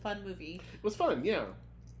it was a fun movie. It was fun, yeah.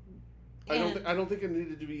 I don't think it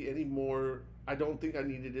needed to be any more. I don't think I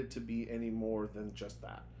needed it to be any more than just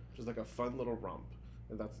that. Just like a fun little romp,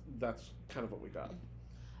 and that's kind of what we got.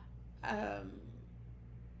 I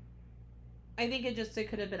think it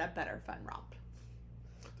could have been a better fun romp.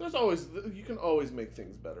 You can always make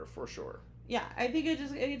things better for sure. Yeah, I think it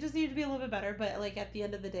just needed to be a little bit better. But like at the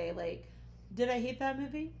end of the day, like. Did I hate that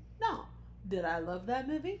movie? No. Did I love that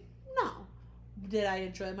movie? No. Did I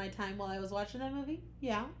enjoy my time while I was watching that movie?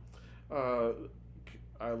 Yeah.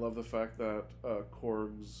 I love the fact that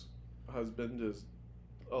Korg's husband is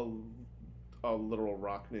a literal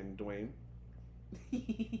rock named Dwayne.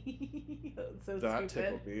 So that stupid.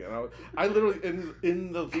 Tickled me, and I literally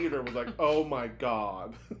in the theater was like, "Oh my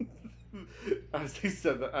god!" As he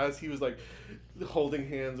said that, as he was like holding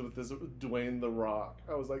hands with this Dwayne the Rock,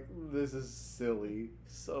 I was like, "This is silly,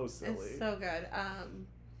 so silly." It's so good.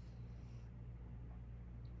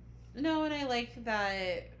 No, and I like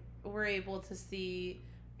that we're able to see,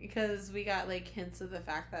 because we got like hints of the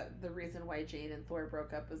fact that the reason why Jane and Thor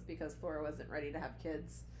broke up was because Thor wasn't ready to have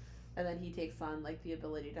kids, and then he takes on like the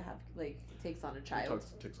ability to have takes on a child.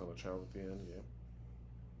 Takes on a child at the end, yeah.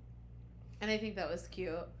 And I think that was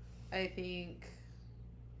cute. I think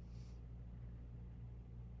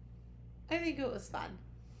it was fun.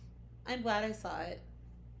 I'm glad I saw it.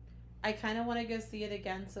 I kind of want to go see it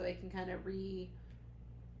again so I can kind of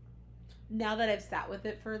now that I've sat with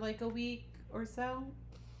it for like a week or so.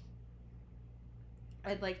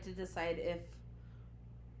 I'd like to decide if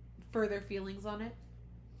further feelings on it.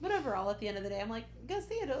 But overall, at the end of the day, I'm like, go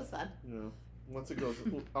see it. It was fun. Yeah. Once it goes,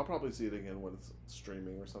 I'll probably see it again when it's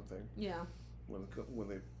streaming or something. Yeah. When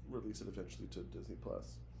they release it eventually to Disney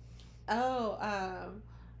Plus. Oh,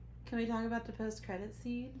 can we talk about the post-credit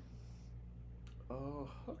scene? Oh,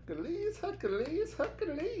 Hercules, Hercules,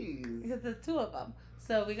 Hercules. Because there's two of them.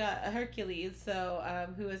 So we got a Hercules,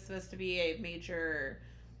 who is supposed to be a major,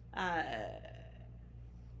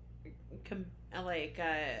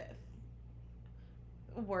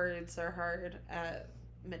 words are hard at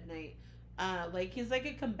midnight. He's like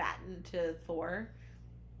a combatant to Thor.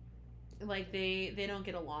 Like they don't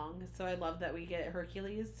get along, so I love that we get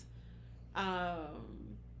Hercules. And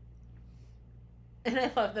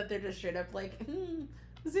I love that they're just straight up like,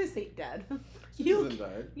 Zeus ain't dead.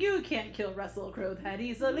 You can't kill Russell Crowe that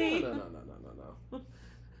easily. No.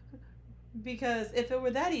 Because if it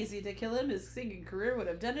were that easy to kill him, his singing career would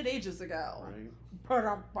have done it ages ago. Right.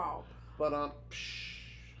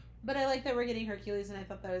 But I like that we're getting Hercules, and I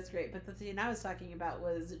thought that was great. But the thing I was talking about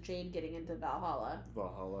was Jane getting into Valhalla.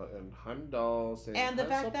 Valhalla and Heimdall saying, and the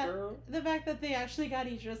fact that they actually got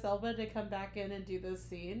Idris Elba to come back in and do this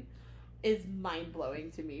scene is mind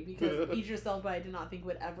blowing to me, because Idris Elba I did not think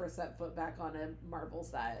would ever set foot back on a Marvel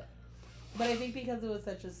set. But I think because it was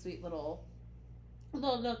such a sweet little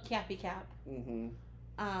cappy cap. Mm-hmm.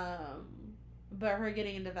 But her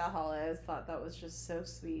getting into Valhalla, I thought that was just so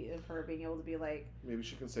sweet of her being able to be like... Maybe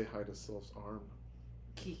she can say hi to Sylph's arm.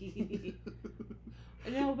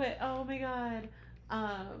 No, but oh my god.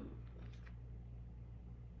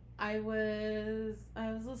 I was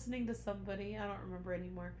listening to somebody, I don't remember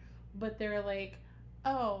anymore, but they're like,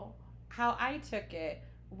 oh, how I took it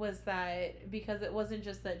was that because it wasn't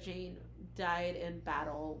just that Jane died in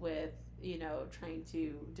battle with, trying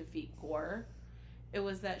to defeat Gore. It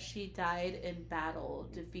was that she died in battle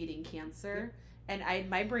defeating cancer. And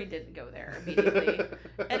my brain didn't go there immediately.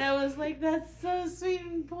 And I was like, that's so sweet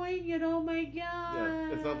and poignant. Oh my god.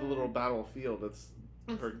 Yeah, it's not the little battlefield. It's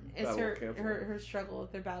her battle of cancer. Her struggle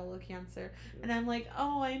with her battle of cancer. Yeah. And I'm like,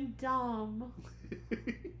 oh, I'm dumb.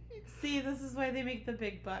 See, this is why they make the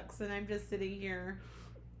big bucks. And I'm just sitting here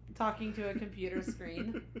talking to a computer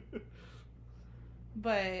screen.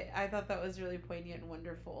 But I thought that was really poignant and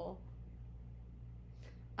wonderful.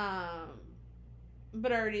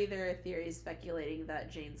 But already there are theories speculating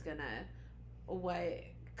that Jane's gonna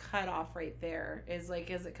cut off right there is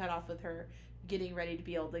it cut off with her getting ready to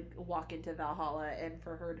be able to walk into Valhalla and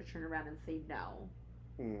for her to turn around and say no.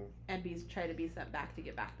 And try to be sent back to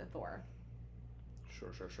get back to Thor.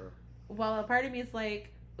 Sure. Well, a part of me is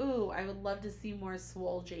like, ooh, I would love to see more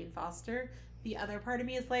swole Jane Foster. The other part of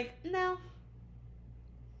me is like, no.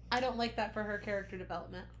 I don't like that for her character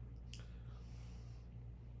development.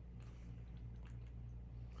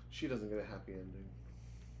 She doesn't get a happy ending.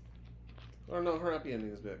 Or no, her happy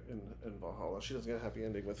ending is in Valhalla. She doesn't get a happy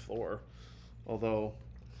ending with Thor. Although,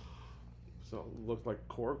 so it looked like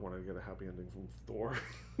Korg wanted to get a happy ending from Thor.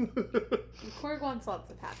 Korg wants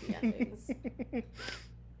lots of happy endings.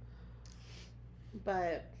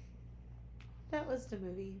 But that was the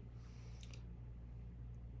movie.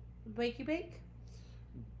 Bakey Bake?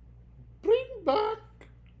 Bring back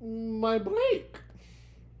my Blake.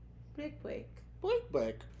 Blake.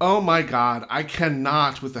 Oh my god, I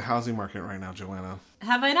cannot with the housing market right now, Joanna.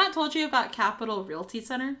 Have I not told you about Capital Realty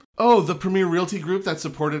Center? Oh, the premier realty group that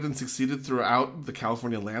supported and succeeded throughout the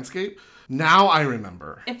California landscape? Now I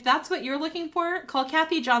remember. If that's what you're looking for, call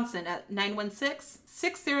Kathy Johnson at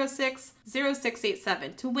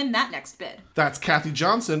 916-606-0687 to win that next bid. That's Kathy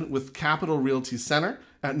Johnson with Capital Realty Center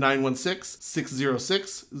at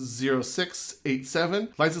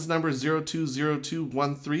 916-606-0687. License number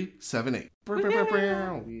 02021378. We're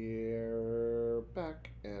back,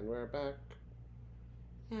 and we're back.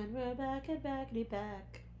 And we're back and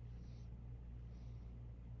back.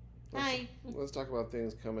 Hi. Let's talk about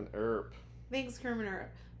things coming up.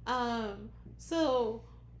 So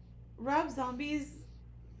Rob Zombie's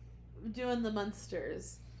doing the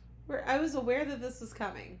Munsters. Where I was aware that this was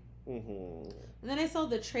coming. Mm-hmm. And then I saw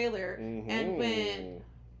the trailer and went,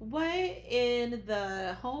 what in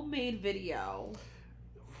the homemade video?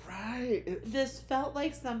 Right. This felt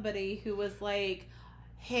like somebody who was like,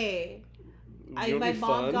 hey, my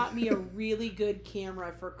mom got me a really good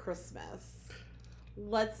camera for Christmas.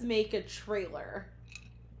 Let's make a trailer.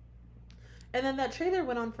 And then that trailer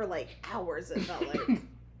went on for like hours, it felt like.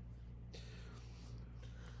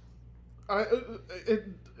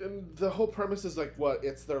 And the whole premise is like what?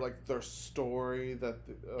 It's their story of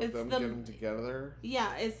them getting together.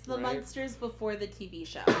 Yeah, it's the Munsters before the TV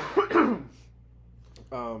show.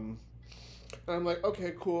 And I'm like,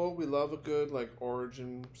 okay, cool. We love a good like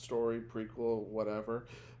origin story, prequel, whatever.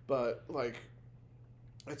 But like,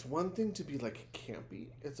 it's one thing to be like campy.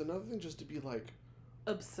 It's another thing just to be like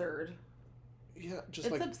absurd. Yeah, just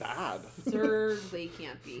it's like bad. Absurdly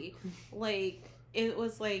campy. Like it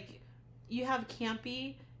was like you have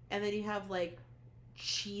campy, and then you have like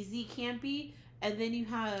cheesy campy, and then you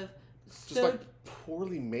have just like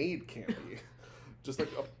poorly made campy. Just like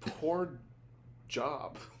a poor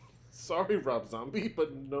job. Sorry, Rob Zombie,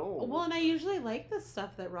 but no. Well, and I usually like the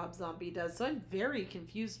stuff that Rob Zombie does, so I'm very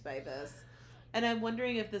confused by this. And I'm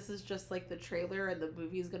wondering if this is just like the trailer and the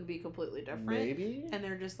movie is going to be completely different. Maybe. And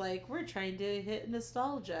they're just like, we're trying to hit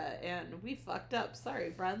nostalgia and we fucked up.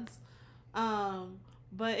 Sorry, friends.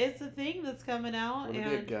 But it's a thing that's coming out. Would it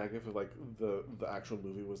be a gag if like the actual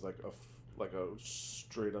movie was like a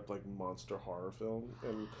straight up like monster horror film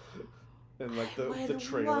and like the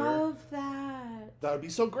trailer? I love that. That would be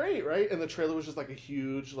so great, right? And the trailer was just like a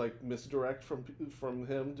huge like misdirect from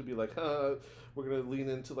him to be like, we're gonna lean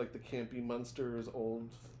into like the campy Munsters old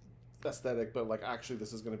aesthetic, but like actually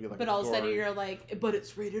this is gonna be like. But all of a sudden you're like, but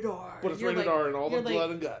it's rated R. But it's rated R and all the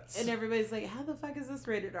blood and guts. And everybody's like, how the fuck is this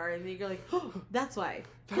rated R? And then you're like, oh, that's why.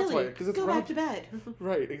 That's really? why, because it's go back to bed.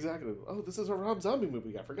 Right, exactly. Oh, this is a Rob Zombie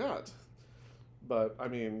movie. I forgot. But I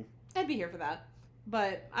mean, I'd be here for that.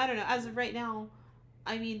 But I don't know. As of right now,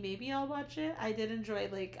 I mean, maybe I'll watch it. I did enjoy,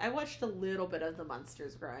 like, I watched a little bit of the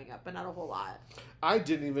Munsters growing up, but not a whole lot. I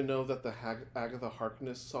didn't even know that the Agatha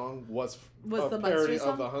Harkness song was the parody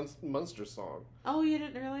song? of the Munster song. Oh, you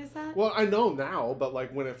didn't realize that? Well, I know now, but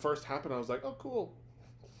like when it first happened, I was like, oh, cool.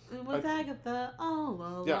 It was Agatha all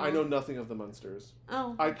along. Yeah, I know nothing of the Munsters.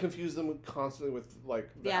 Oh. I confuse them constantly with, like,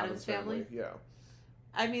 the Addams Family. Yeah.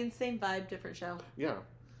 I mean, same vibe, different show. Yeah.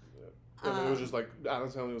 And it was just like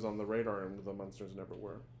Addams Family was on the radar and the Munsters never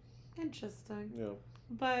were. Interesting. Yeah.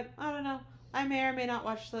 But I don't know. I may or may not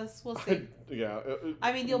watch this. We'll see. Yeah.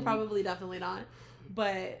 I mean, you'll probably definitely not.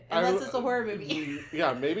 But unless it's a horror movie.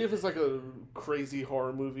 Yeah, maybe if it's like a crazy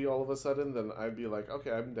horror movie all of a sudden, then I'd be like,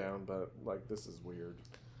 okay, I'm down. But like, this is weird.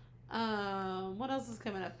 What else is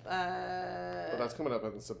coming up? Well, that's coming up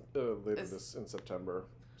later in September.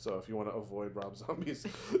 So if you want to avoid Rob Zombie's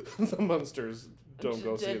The Munsters, don't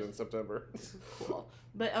go see it in September. Cool.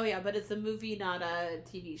 But but it's a movie, not a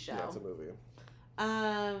TV show. Yeah, it's a movie.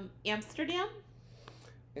 Amsterdam?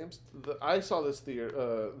 I saw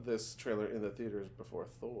this trailer in the theaters before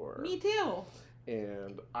Thor. Me too.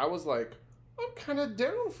 And I was like, I'm kind of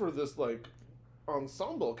down for this like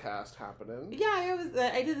ensemble cast happening. Yeah,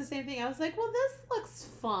 I did the same thing. I was like, well, this looks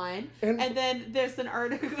fun. And then there's an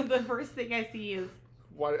article. The first thing I see is,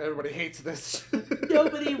 why everybody hates this.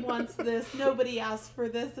 Nobody wants this. Nobody asked for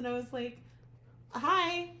this. And I was like,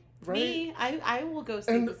 hi, right? Me. I will go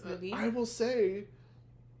see this movie. I will say,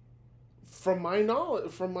 from my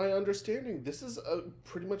knowledge, from my understanding, this is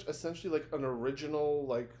pretty much essentially like an original,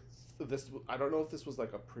 like this. I don't know if this was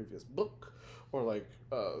like a previous book or like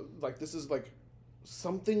this is like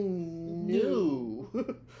something new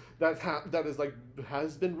that is like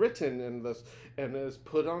has been written and is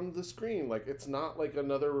put on the screen. Like it's not like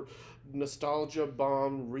another nostalgia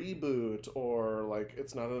bomb reboot, or like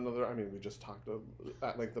it's not another. I mean, we just talked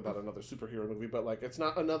at length about another superhero movie, but like it's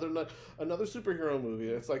not another superhero movie.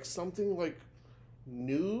 It's like something like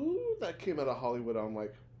new that came out of Hollywood. I'm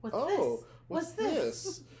like, what's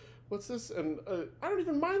this? What's this? And I don't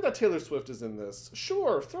even mind that Taylor Swift is in this.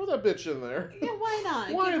 Sure, throw that bitch in there. Yeah, why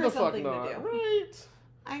not? Why the fuck not? Right.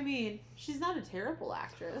 I mean, she's not a terrible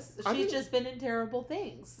actress. She's just been in terrible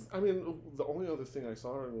things. I mean, the only other thing I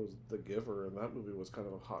saw her in was The Giver, and that movie was kind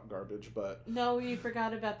of hot garbage, but... No, you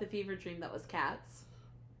forgot about the fever dream that was Cats.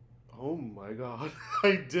 Oh my god.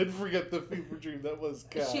 I did forget the fever dream that was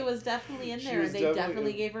Cats. She was definitely in there, and they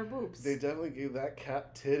definitely gave her boobs. They definitely gave that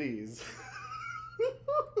cat titties.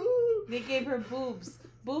 They gave her boobs.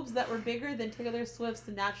 Boobs that were bigger than Taylor Swift's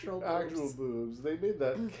natural boobs. Actual boobs. They made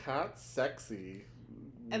that cat sexy.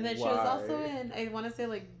 And then she was also in, I want to say,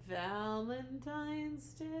 like,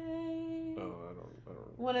 Valentine's Day? Oh, I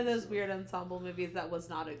don't One of those weird ensemble movies that was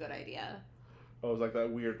not a good idea. Oh, it was like that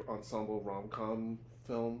weird ensemble rom-com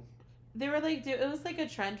film? They were like, it was like a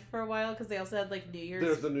trend for a while because they also had, like, New Year's.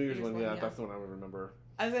 There's the New Year's one, yeah. That's the one I would remember.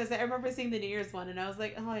 I was going to say, I remember seeing the New Year's one, and I was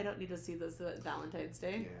like, oh, I don't need to see this at Valentine's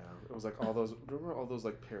Day. Yeah, it was like all those, remember all those,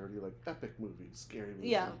 like, parody, like, epic movies, scary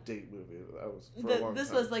movies, date movie. That was for a long time.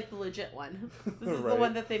 This was, like, the legit one. This is right. the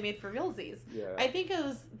one that they made for realsies. Yeah. I think it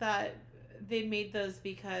was that they made those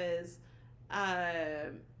because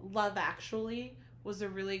Love Actually was a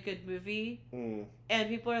really good movie. Mm. And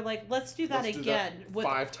people are like, let's do that again. Do that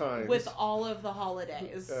 5 times. With all of the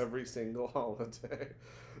holidays. Every single holiday.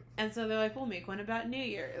 And so they're like, we'll make one about New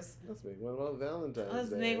Year's. Let's make one about Valentine's Let's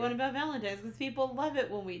Day. make one about Valentine's, because people love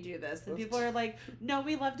it when we do this. And people are like, no,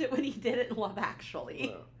 we loved it when he did it in Love Actually.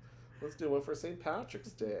 Yeah. Let's do one for St.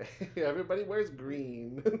 Patrick's Day. Everybody wears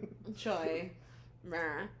green. Joy.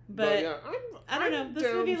 But yeah, I don't know. This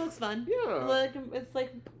movie looks fun. Yeah. Like, it's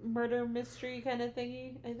like murder mystery kind of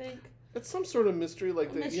thingy, I think. It's some sort of mystery,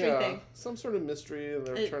 like thing. Some sort of mystery, and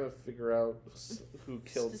they're trying to figure out who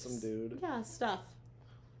killed some dude. Yeah, stuff.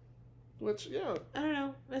 Which, yeah. I don't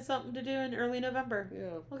know. It's something to do in early November.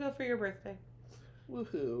 Yeah. We'll go for your birthday.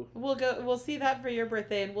 Woohoo. We'll see that for your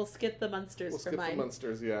birthday, and we'll skip the Munsters for mine. We'll skip the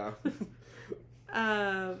Munsters, yeah.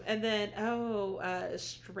 And then,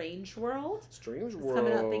 Strange World. Strange It's World.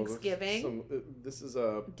 coming out Thanksgiving. This is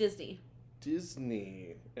a Disney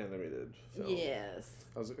animated film. Yes.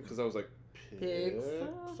 I was like,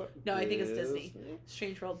 Pixar? No, I think it's Disney.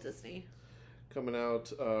 Strange World Disney. Coming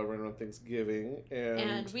out right around Thanksgiving.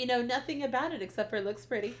 And we know nothing about it except for it looks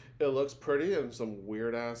pretty. It looks pretty and some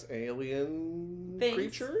weird-ass alien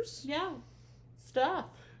creatures. Yeah. Stuff.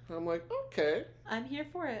 And I'm like, okay. I'm here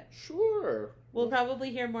for it. Sure. We'll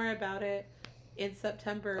probably hear more about it in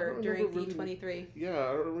September during D23. Yeah,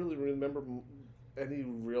 I don't really remember any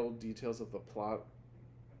real details of the plot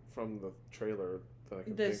from the trailer that I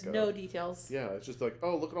can There's think of. no details. Yeah, it's just like,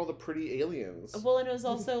 oh, look at all the pretty aliens. Well, and it was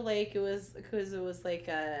also like, it was like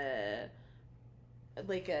a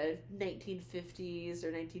 1950s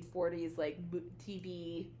or 1940s like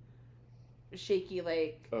TV shaky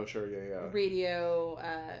like radio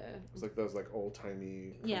it's like those like old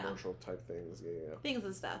timey commercial type things, things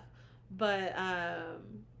and stuff. But I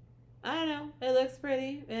don't know, it looks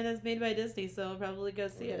pretty and it's made by Disney, so I'll probably go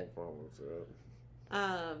see it.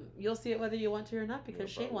 You'll see it whether you want to or not, because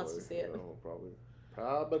Shane wants to see it.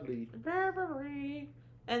 Probably.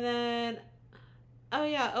 And then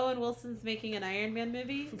Owen Wilson's making an Iron Man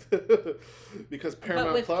movie. Because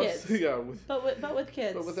Paramount Plus, but with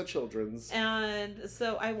kids, but with the children's. And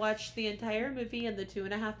so I watched the entire movie in the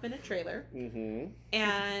 2.5-minute trailer,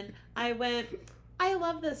 and I went, I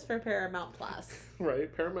love this for Paramount Plus. Right,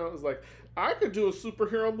 Paramount is like, I could do a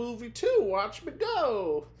superhero movie too. Watch me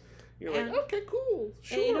go. You're like, okay, cool,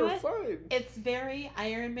 sure, you know fine. It's very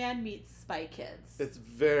Iron Man meets Spy Kids. It's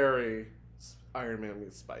very Iron Man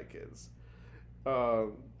meets Spy Kids.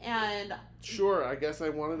 And sure, I guess I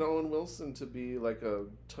wanted Owen Wilson to be like a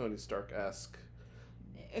Tony Stark-esque,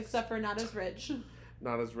 except for not as rich.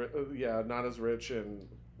 Not as rich and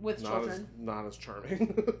with children. Not as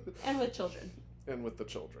charming. And with children. And with the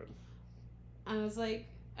children. I was like,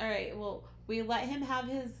 all right, well, we let him have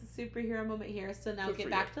his superhero moment here, so now get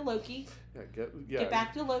back to Loki. Get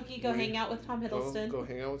back to Loki. Go hang out with Tom Hiddleston. Go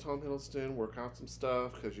hang out with Tom Hiddleston. Work out some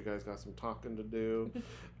stuff because you guys got some talking to do.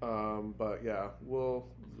 But yeah, we'll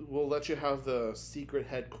let you have the secret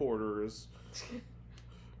headquarters.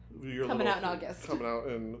 Coming out in August. Coming out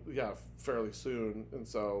in fairly soon, and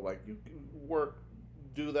so like you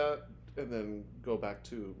do that, and then go back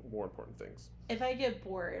to more important things. If I get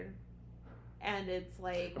bored. And it's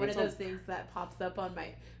like one of those things that pops up on my...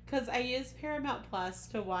 Because I use Paramount Plus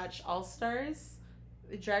to watch All-Stars,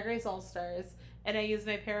 Drag Race All-Stars, and I use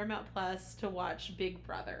my Paramount Plus to watch Big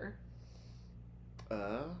Brother.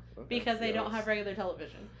 Okay. Because I don't have regular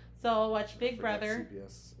television. So I'll watch Big Brother.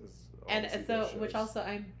 CBS is and so, which also,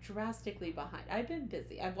 I'm drastically behind. I've been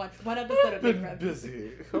busy. I've watched one episode of Big Brother.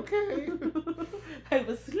 Busy. Okay. I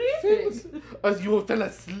was sleeping. You fell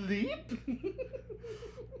asleep?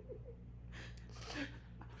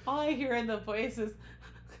 All I hear in the voice is,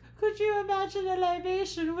 could you imagine a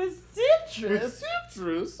libation with citrus? With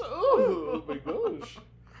citrus? Oh my gosh.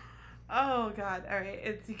 Oh God. All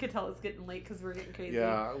right. You can tell it's getting late because we're getting crazy.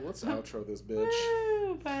 Yeah, let's outro this bitch.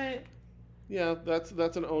 But yeah, that's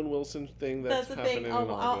an Owen Wilson thing that's happening in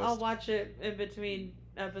August. I'll watch it in between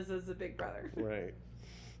episodes of Big Brother. Right.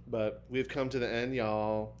 But we've come to the end,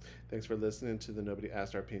 y'all. Thanks for listening to the Nobody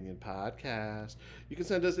Asked Our Opinion podcast. You can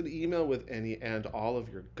send us an email with any and all of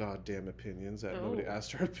your goddamn opinions at Nobody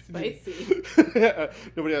Asked Our Opinion. Spicy.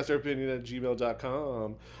 Nobody Asked Our Opinion at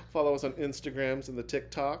gmail.com. Follow us on Instagrams and the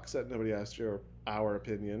TikToks at Nobody Asked Our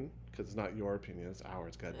Opinion. Because it's not your opinion, it's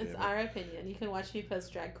ours, goddamn. It's our opinion. You can watch me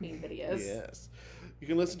post drag queen videos. Yes. You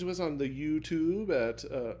can listen to us on the YouTube at...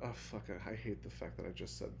 I hate the fact that I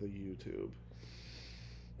just said the YouTube.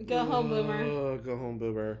 Go home, boomer. Go home,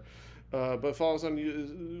 boomer. But follow us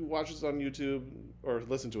watch us on YouTube, or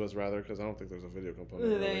listen to us rather, because I don't think there's a video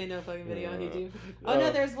component. There ain't no fucking video on YouTube. Oh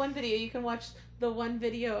no, there's one video. You can watch the one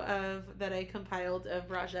video that I compiled of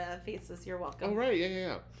Raja Faces. You're welcome. Oh right,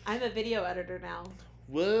 yeah. I'm a video editor now.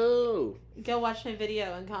 Whoa. Go watch my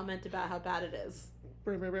video and comment about how bad it is.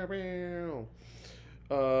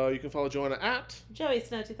 You can follow Joanna at Joey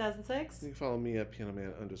Snow 2006. You can follow me at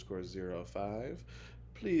pianoman_05.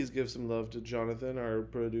 Please give some love to Jonathan, our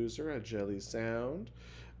producer at Jelly Sound.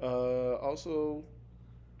 Also,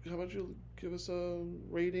 how about you give us a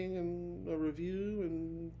rating and a review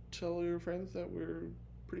and tell your friends that we're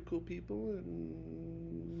pretty cool people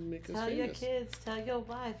and make us famous. Tell your kids, tell your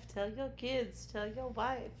wife, tell your kids, tell your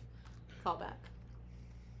wife. Call back.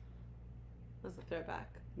 That's a throwback.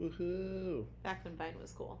 Woohoo! Back when Vine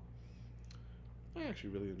was cool. I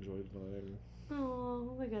actually really enjoyed Vine.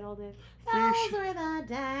 Oh, the good old days. Those were the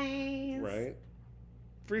days. Right?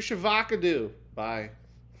 Free Shavakadu. Bye.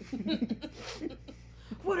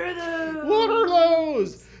 What are those? What are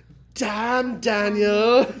those? Damn,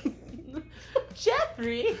 Daniel.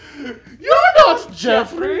 Jeffrey? You're not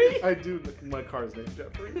Jeffrey. I do. My car's named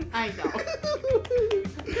Jeffrey. I know.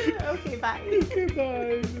 Okay, bye. Okay,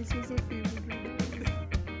 bye. This was a theme.